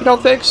 You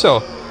don't think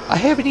so? I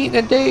haven't eaten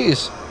in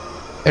days.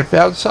 And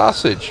found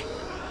sausage.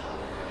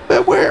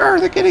 But where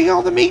are they getting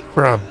all the meat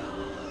from?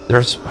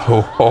 There's...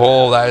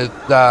 Oh, that is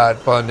not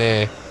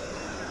funny.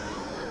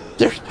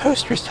 There's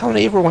posters telling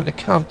everyone to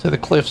come to the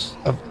cliffs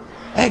of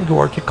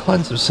Angor to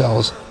cleanse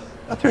themselves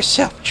of their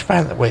selfish,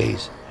 violent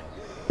ways.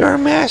 There are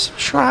massive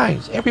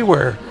shrines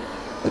everywhere.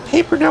 The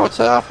paper notes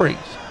offerings.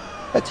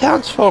 The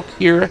townsfolk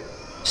here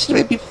seem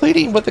to be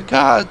pleading with the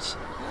gods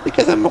to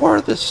give them more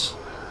of this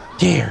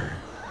dare.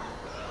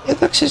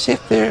 It looks as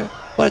if there's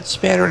blood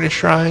spattering the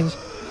shrines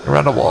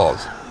around the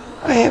walls.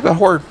 I have a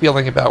horrid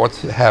feeling about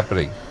what's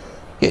happening.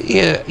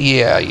 Yeah,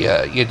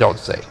 you don't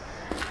say.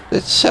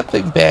 It's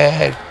something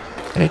bad,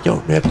 and it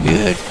don't look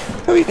good.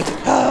 Who are you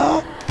gonna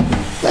call?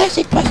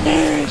 Glassic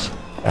Busters!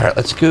 Alright,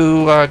 let's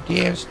go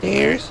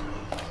downstairs.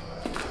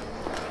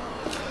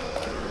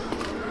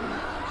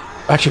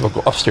 Actually,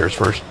 we'll go upstairs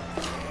first.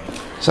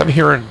 So I'm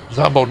hearing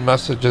zombo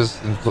messages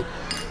and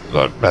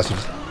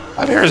messages.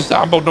 I'm hearing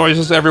zombo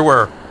noises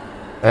everywhere.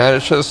 And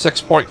it shows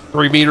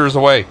 6.3 meters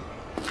away.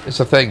 It's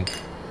a thing.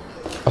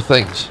 Of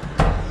things.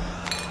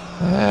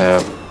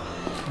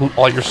 Loot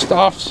all your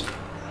stuffs.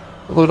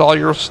 Loot all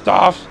your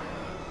stuff.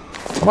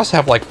 I must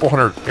have like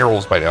 400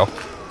 arrows by now.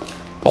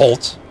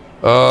 Bolts.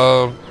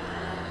 I've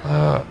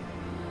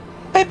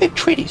been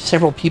treating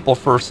several people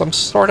for some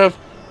sort of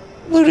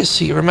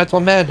lunacy or mental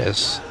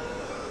madness.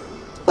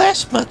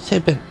 Last months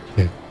have been...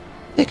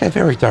 take a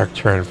very dark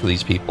turn for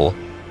these people.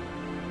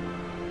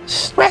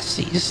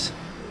 Stressies.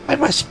 I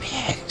must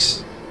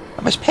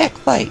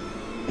pack light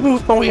and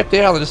move my way up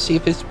the island to see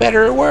if it's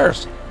better or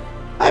worse.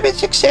 I've been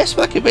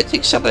successful at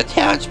convincing some of the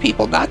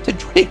townspeople not to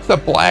drink the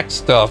black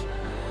stuff.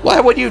 Why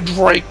would you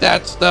drink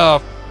that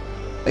stuff?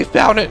 They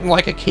found it in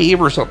like a cave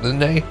or something, didn't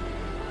they?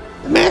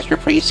 The master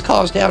priest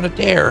calls down a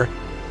dare.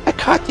 I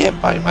caught them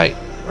by my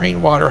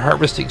rainwater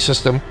harvesting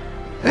system,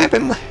 and I've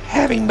been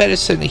having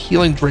medicine and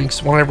healing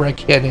drinks whenever I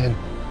can in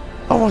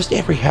almost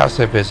every house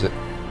I visit.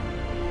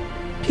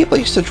 People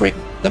used to drink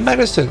the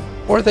medicine,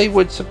 or they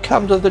would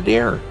succumb to the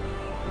dare.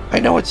 I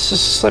know it's a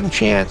slim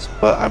chance,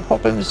 but I'm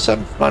hoping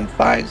some fun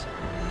finds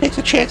takes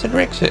a chance and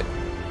drinks it.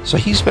 So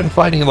he's been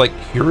finding like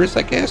cures,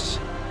 I guess?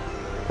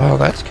 Oh,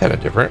 that's kind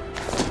of different.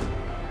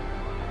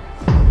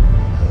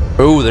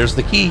 Oh, there's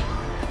the key.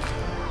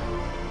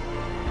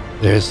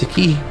 There's the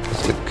key.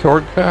 Let's get the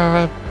card.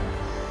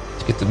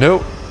 Let's get the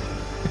note.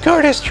 The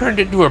card has turned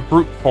into a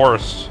brute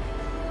force.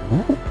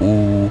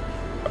 Ooh.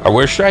 I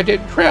wish I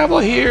didn't travel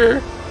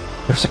here.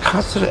 There's a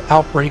constant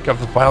outbreak of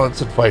the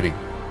violence and fighting.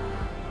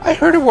 I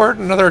heard a word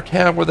in another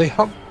town where they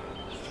hung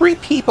 3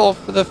 people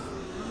for the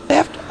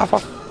theft of a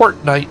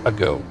fortnight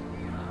ago.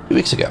 2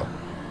 weeks ago.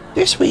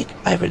 This week,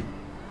 I've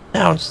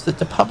announced that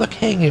the public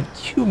hanging of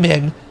 2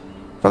 men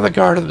from the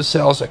guard of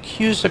themselves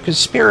accused of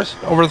conspiracy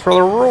to overthrow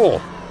the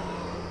rule.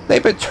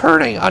 They've been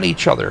turning on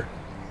each other.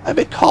 I've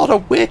been called a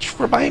witch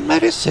for my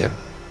medicine,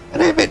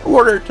 and I've been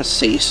ordered to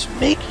cease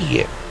making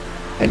it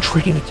and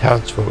treating the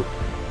townsfolk.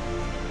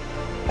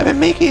 I've been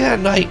making it at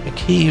night in a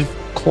cave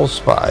close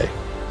by.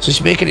 So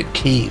he's making it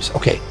caves.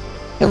 Okay.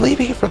 And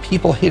leaving it for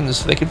people hidden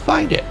so they can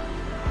find it.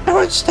 I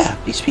won't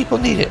stop. These people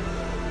need it.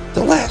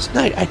 The last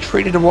night I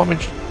treated a woman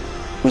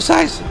whose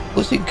eyes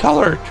losing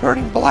color,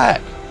 turning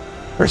black.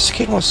 Her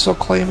skin was so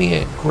clammy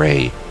and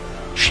gray.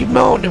 She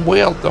moaned and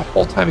wailed the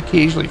whole time,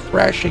 occasionally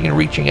thrashing and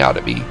reaching out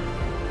at me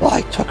while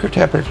I took her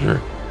temperature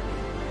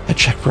and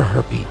checked for a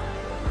heartbeat.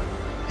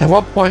 At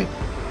one point,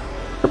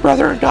 her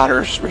brother and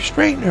daughters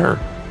restrained her.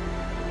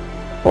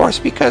 Of course,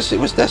 because it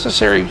was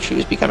necessary, she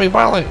was becoming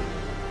violent.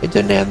 It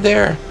didn't end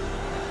there.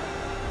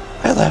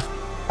 I left.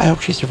 I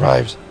hope she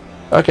survives.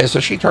 Okay, so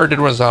she turned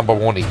into a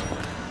zombie.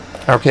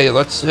 Okay,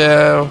 let's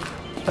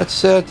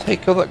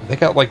take a look. They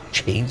got like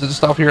chains and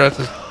stuff here.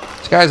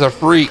 This guy's a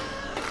freak.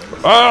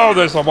 Oh,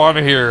 there's a one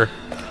here.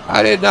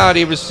 I did not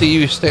even see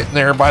you sitting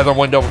there by the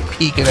window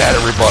peeking at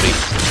everybody.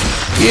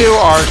 You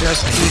are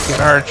just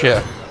peeking, aren't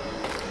you?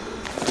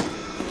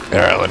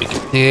 Alright, let me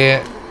get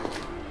that.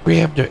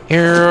 Grab the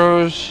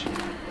arrows.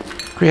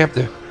 Grab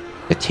the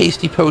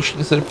tasty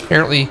potions that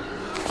apparently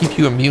keep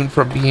you immune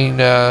from being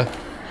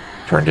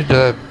turned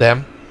into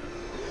them.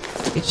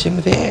 Get some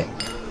of that.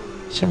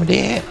 Some of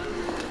that.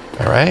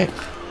 Alright.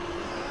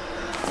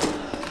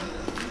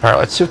 Alright,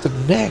 let's see what the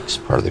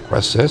next part of the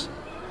quest says.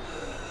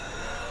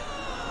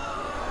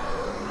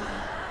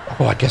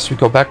 Oh, I guess we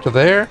go back to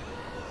there.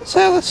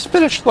 Let's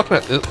finish looking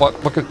at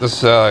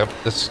this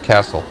this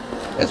castle.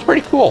 It's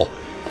pretty cool.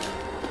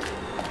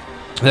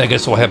 And I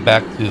guess we'll head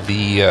back to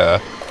the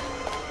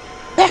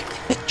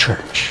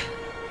church.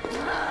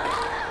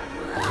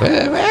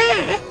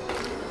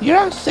 You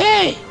don't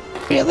say.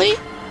 Really?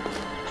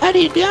 How do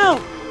you know?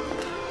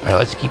 Alright,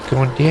 let's keep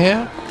going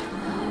down.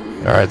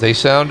 Alright, they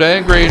sound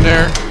angry in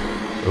there.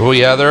 Oh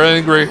yeah, they're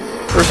angry.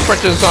 They're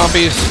sprinting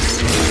zombies.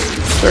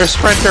 They're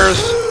sprinters.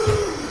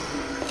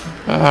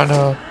 Oh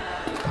no.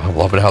 I'm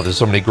loving how there's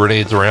so many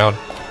grenades around.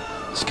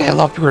 This guy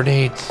loved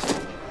grenades.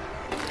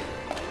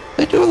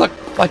 They do look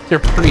like they're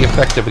pretty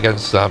effective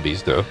against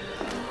zombies, though.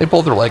 They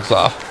pull their legs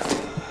off.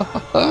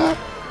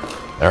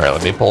 Alright,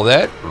 let me pull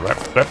that.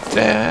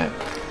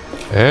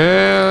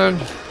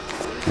 And...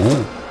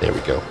 ooh, there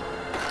we go.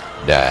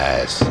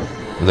 Nice.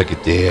 Look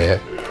at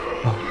that.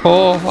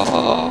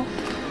 Oh,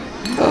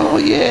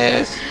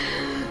 yes.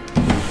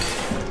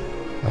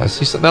 I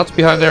see something else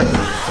behind there. Can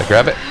I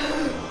grab it?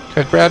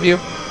 Can I grab you?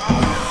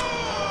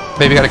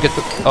 Maybe I gotta get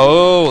the...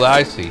 oh,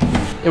 I see.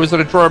 It was in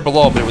a drawer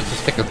below, but it was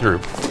just sticking through.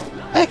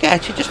 I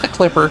got you, just a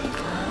clipper.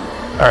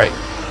 Alright.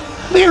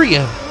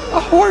 Miriam, a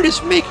horde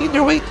is making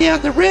their way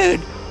down the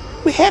road.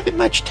 We haven't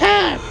much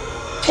time.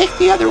 Take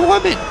the other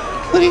woman,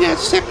 including that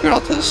sick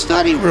girl, to the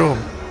study room.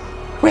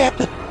 Grab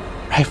the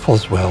rifle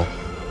as well.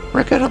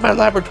 We're going to my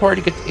laboratory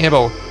to get the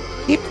ammo.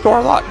 Keep the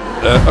door locked.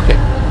 Okay.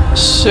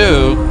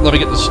 So, let me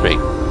get this straight.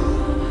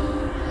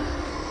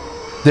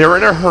 They're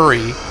in a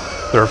hurry.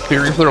 They're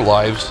fearing for their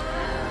lives.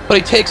 But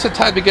it takes some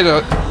time to get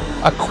a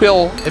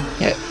quill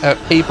and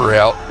paper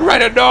out.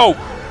 Write a note!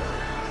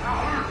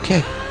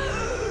 Okay.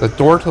 The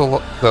door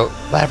to the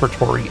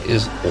laboratory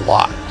is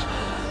locked.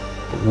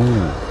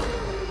 Ooh.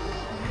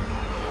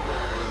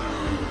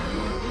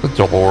 The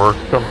door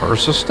to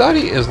immersive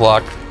study is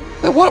locked.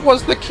 Then what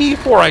was the key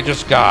for I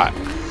just got?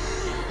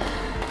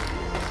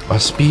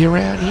 Must be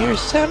around here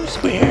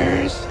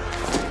somewheres.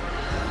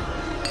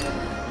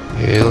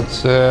 Okay,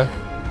 let's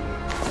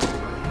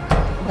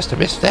must have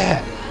missed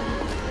that.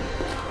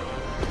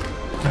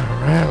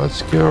 Alright,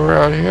 let's go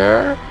around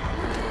here.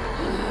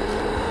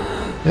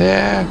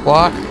 Yeah,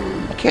 block.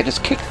 I can't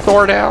just kick the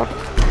door down.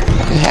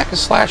 I can hack and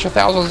slash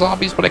 1,000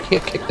 zombies, but I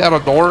can't kick down a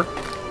door.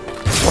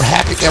 We're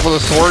hacking them with a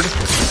sword.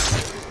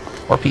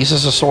 More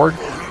pieces of sword.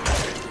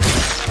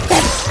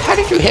 How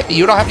did you hit me?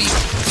 You don't have any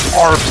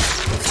arms.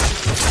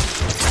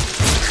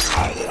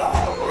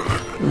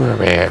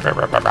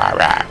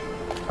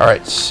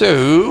 Alright,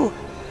 so...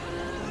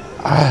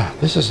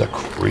 this is a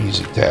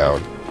crazy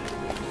town.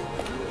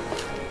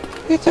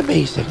 It's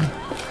amazing.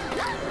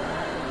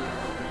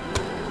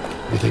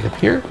 Anything up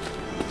here?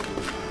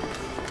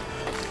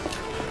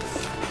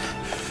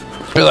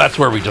 Well, that's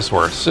where we just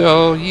were.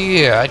 So,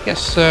 yeah, I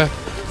guess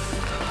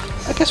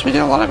we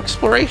did a lot of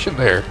exploration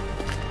there.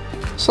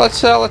 So it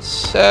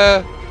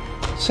says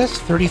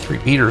 33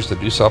 meters to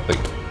do something.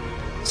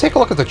 Let's take a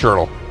look at the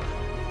journal.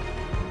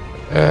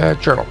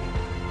 Journal.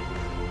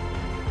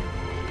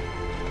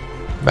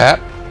 Map.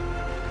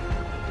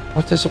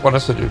 What does it want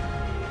us to do?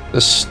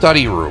 The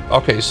study room.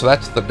 Okay, so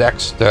that's the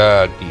next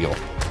deal.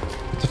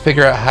 To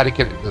figure out how to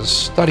get into the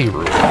study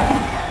room.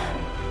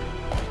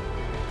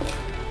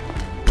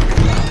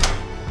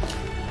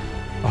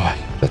 Oh,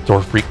 that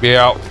door freaked me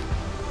out.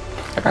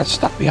 I got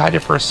stuck behind it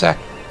for a sec.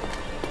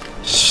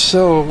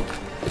 So,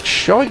 it's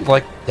showing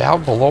like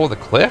down below the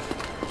cliff?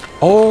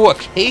 Oh, a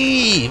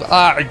cave!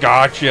 Ah, I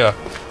gotcha.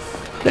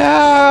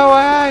 Now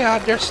I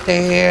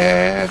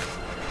understand.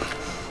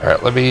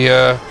 Alright, let me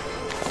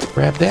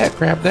grab that,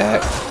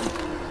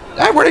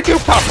 Ah, where did you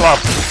come from?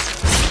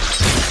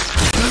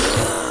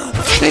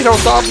 Tornado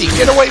zombie,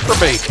 get away from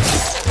me!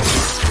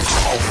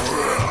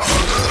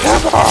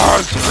 Come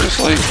on,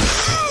 seriously?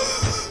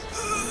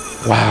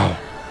 Wow.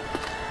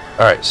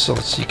 Alright, so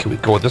let's see, can we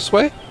go this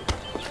way?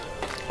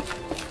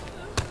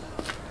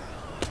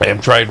 I am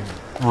trying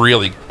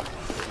really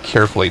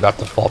carefully not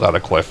to fall down a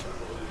cliff.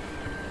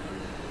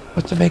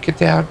 But to make it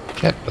down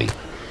gently.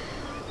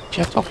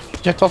 Gentle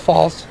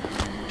falls.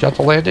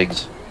 Gentle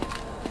landings.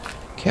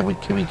 Can we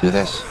do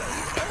this?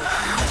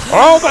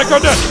 Oh my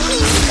goodness!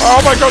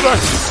 Oh my goodness!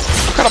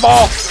 Look at them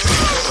all!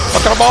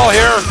 Look at them all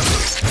here!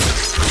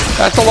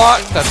 That's a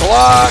lot! That's a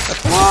lot!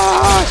 That's a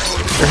lot!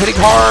 They're hitting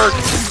hard!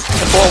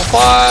 That's level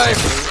 5!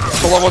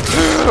 That's level 2!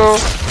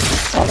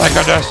 Oh my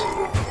goodness!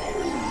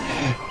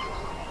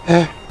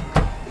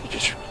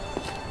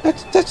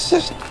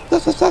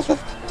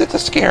 That's a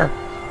scare!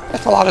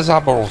 That's a lot of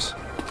zombies!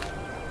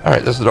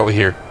 Alright, this is over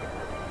here.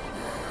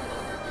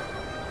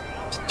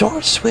 The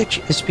door switch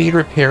is being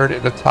repaired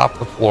at the top of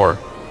the floor.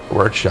 The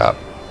workshop.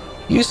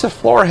 Use the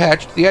floor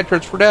hatch to the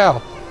entrance for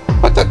now.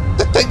 But the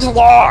thing's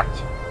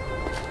locked!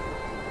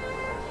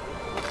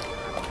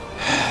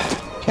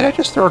 Can I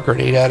just throw a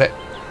grenade at it?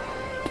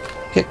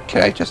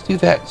 Can I just do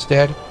that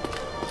instead?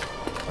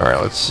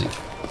 Alright, let's see.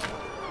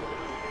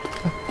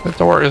 The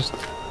door is...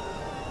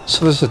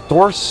 So there's a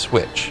door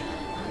switch.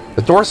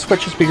 The door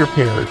switch is being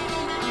repaired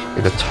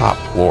in the top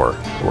floor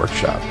of the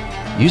workshop.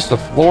 Use the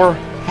floor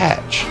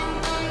hatch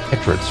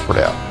entrance for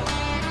now.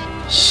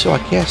 So I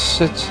guess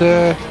that's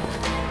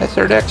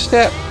our next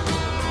step.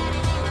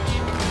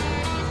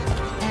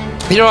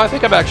 You know, I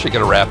think I'm actually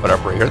going to wrap it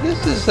up right here.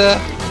 This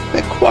has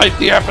been quite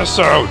the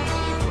episode.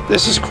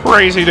 This is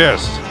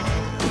craziness.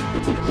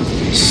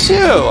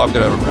 So, I'm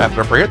going to wrap it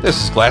up right here.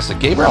 This is Glassic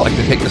Gamer. I'd like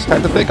to take this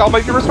time to thank all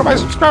my viewers and my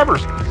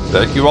subscribers.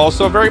 Thank you all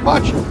so very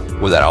much.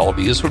 Without all of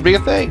you, this would be a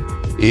thing.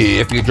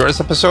 If you enjoyed this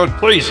episode,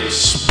 please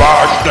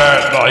smash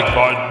that like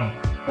button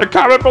and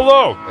comment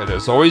below. And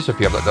as always, if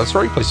you haven't done so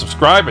already, please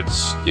subscribe and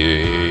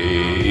stay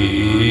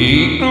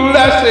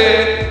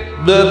glassy.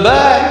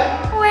 Bye-bye.